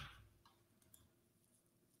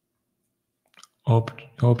 Ob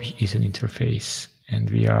is an interface, and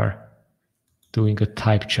we are doing a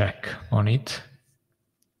type check on it.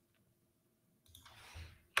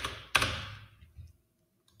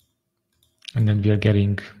 And then we are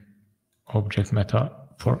getting object meta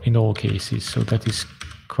for in all cases. So that is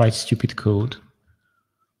quite stupid code.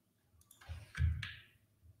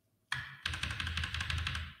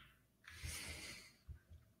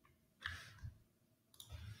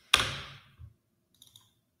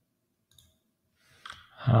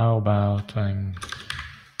 How about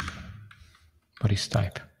what is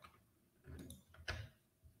type?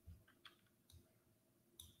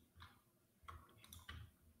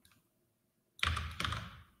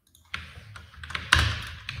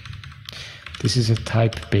 This is a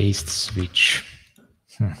type-based switch.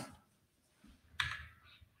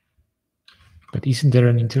 But isn't there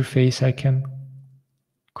an interface I can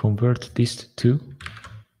convert this to?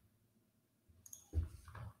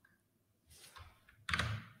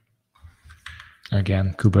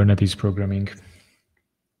 Again, Kubernetes programming.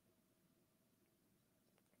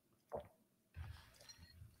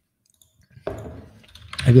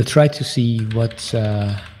 I will try to see what's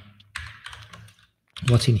in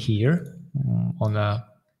here on a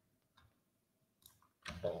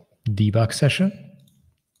debug session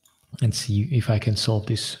and see if I can solve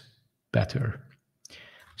this better.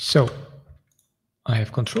 So I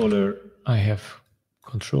have controller and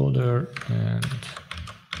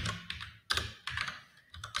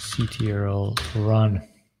ctrl run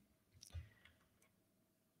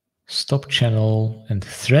stop channel and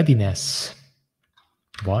threadiness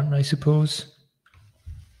 1, I suppose.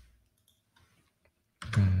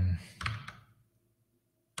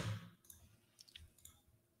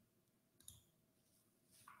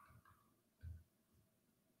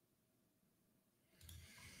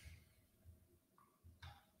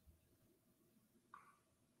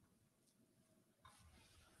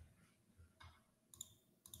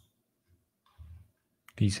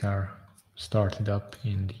 These are started up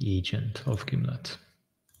in the agent of Gimlet.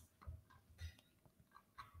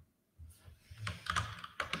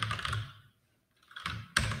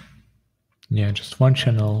 Yeah, just one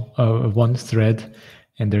channel, one thread,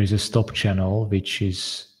 and there is a stop channel which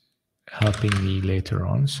is helping me later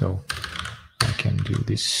on. So I can do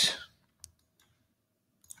this.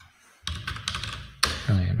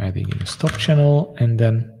 I am adding in a stop channel, and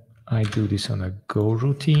then I do this on a Go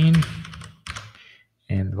routine.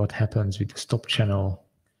 And what happens with the stop channel?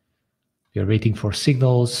 We are waiting for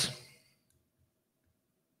signals.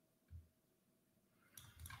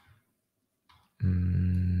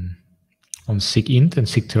 On sigint and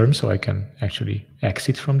sigterm, so I can actually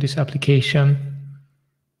exit from this application.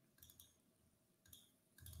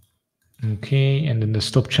 Okay, and then the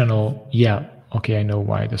stop channel, yeah, okay, I know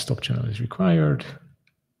why the stop channel is required.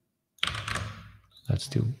 Let's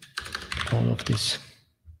do all of this.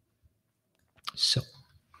 So,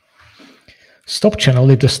 stop channel,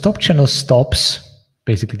 if the stop channel stops,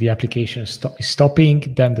 basically the application is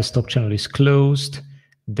stopping, then the stop channel is closed,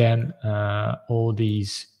 then all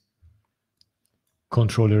these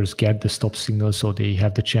controllers get the stop signal, so they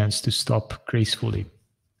have the chance to stop gracefully.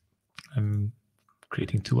 I'm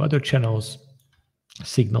creating 2 other channels.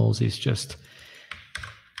 Signals is just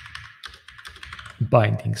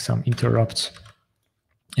binding some interrupts.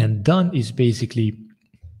 And done is basically,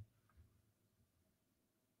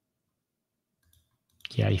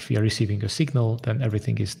 yeah, if we are receiving a signal, then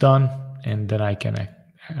everything is done, and then I can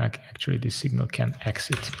actually, this signal can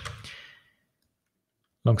exit.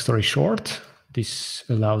 Long story short, this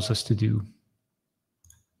allows us to do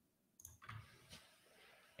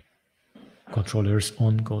controllers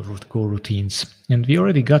on Go routines. And we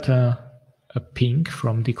already got a ping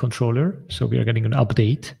from the controller, so we are getting an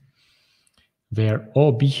update where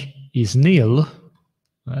ob is nil.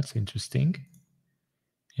 That's interesting.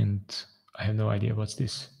 And I have no idea what's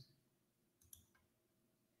this.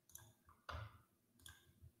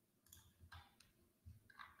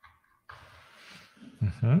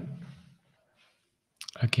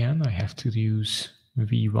 Again, I have to use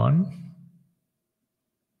v1.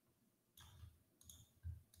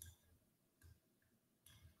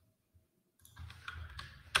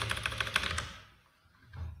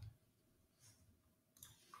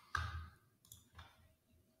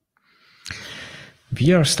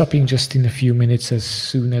 We are stopping just in a few minutes as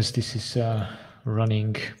soon as this is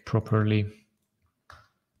running properly.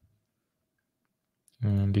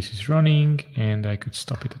 And this is running, and I could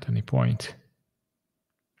stop it at any point.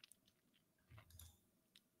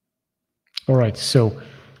 All right, so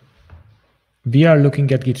we are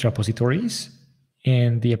looking at Git repositories,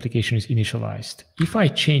 and the application is initialized. If I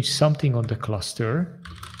change something on the cluster,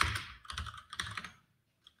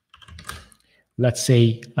 let's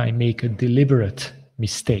say I make a deliberate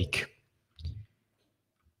mistake.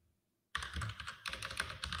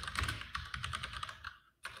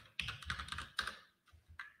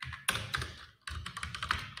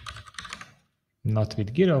 Not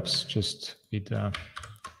with GitOps, just with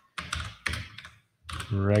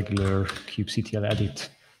regular kubectl edit.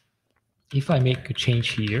 If I make a change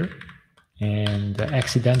here and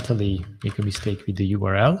accidentally make a mistake with the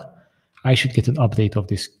URL, I should get an update of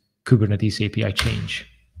this Kubernetes API change.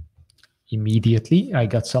 Immediately, I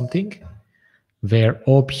got something where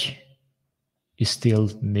ob is still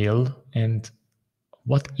nil. And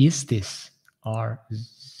what is this?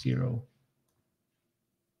 R0.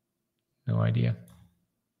 No idea.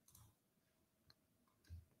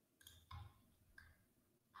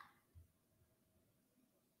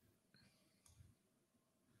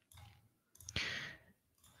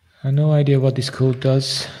 I have no idea what this code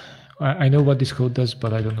does. I know what this code does,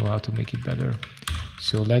 but I don't know how to make it better.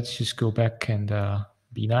 So let's just go back and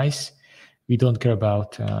be nice. We don't care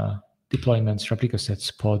about deployments, replica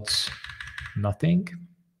sets, pods, nothing.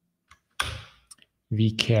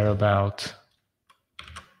 We care about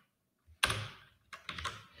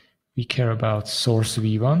source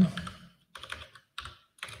v1.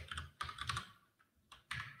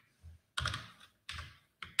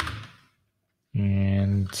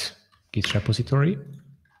 And Git repository.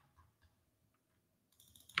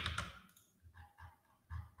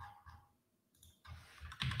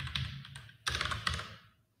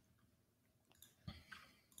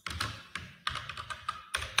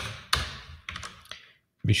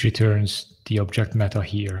 Which returns the object meta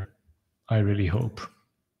here, I really hope.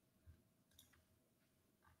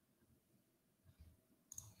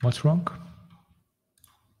 What's wrong?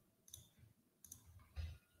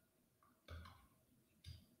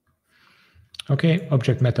 Okay,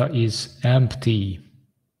 object meta is empty.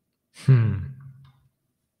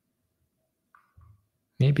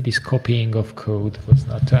 Maybe this copying of code was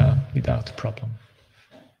not without a problem.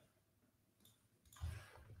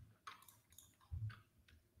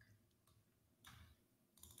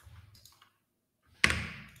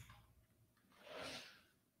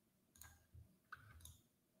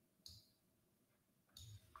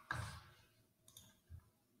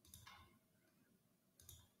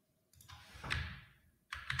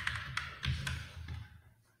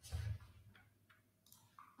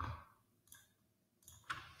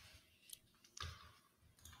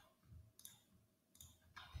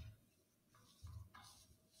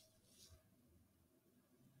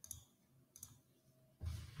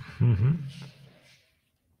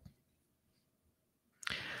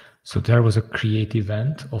 So there was a create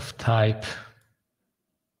event of type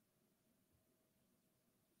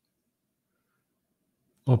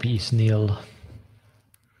ob is nil.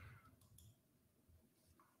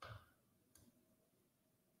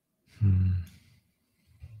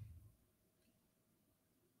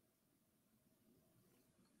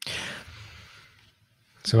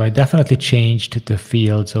 So I definitely changed the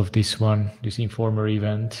fields of this one, this informer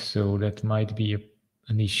event, so that might be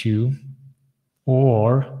an issue.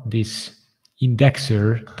 Or this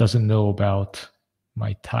indexer doesn't know about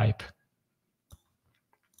my type.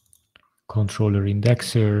 Controller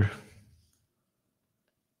indexer.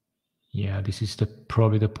 Yeah, this is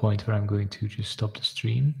probably the point where I'm going to just stop the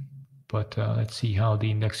stream. But let's see how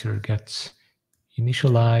the indexer gets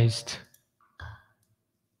initialized.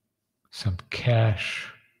 Some cache.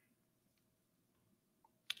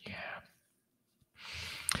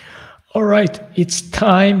 All right, it's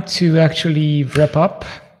time to actually wrap up.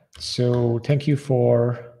 So thank you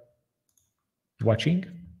for watching.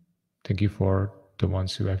 Thank you for the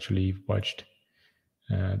ones who actually watched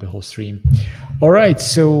the whole stream. All right,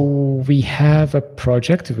 so we have a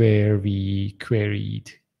project where we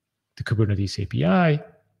queried the Kubernetes API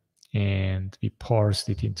and we parsed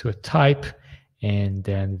it into a type, and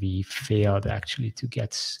then we failed actually to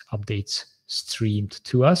get updates streamed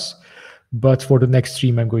to us. But for the next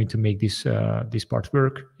stream, I'm going to make this this part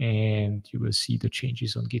work, and you will see the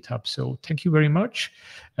changes on GitHub. So thank you very much.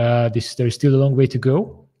 There's still a long way to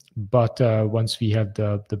go, but once we have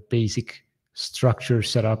the basic structure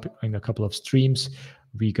set up in a couple of streams,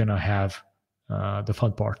 we're gonna have the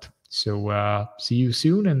fun part. So see you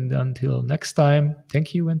soon, and until next time,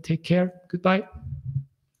 thank you and take care. Goodbye.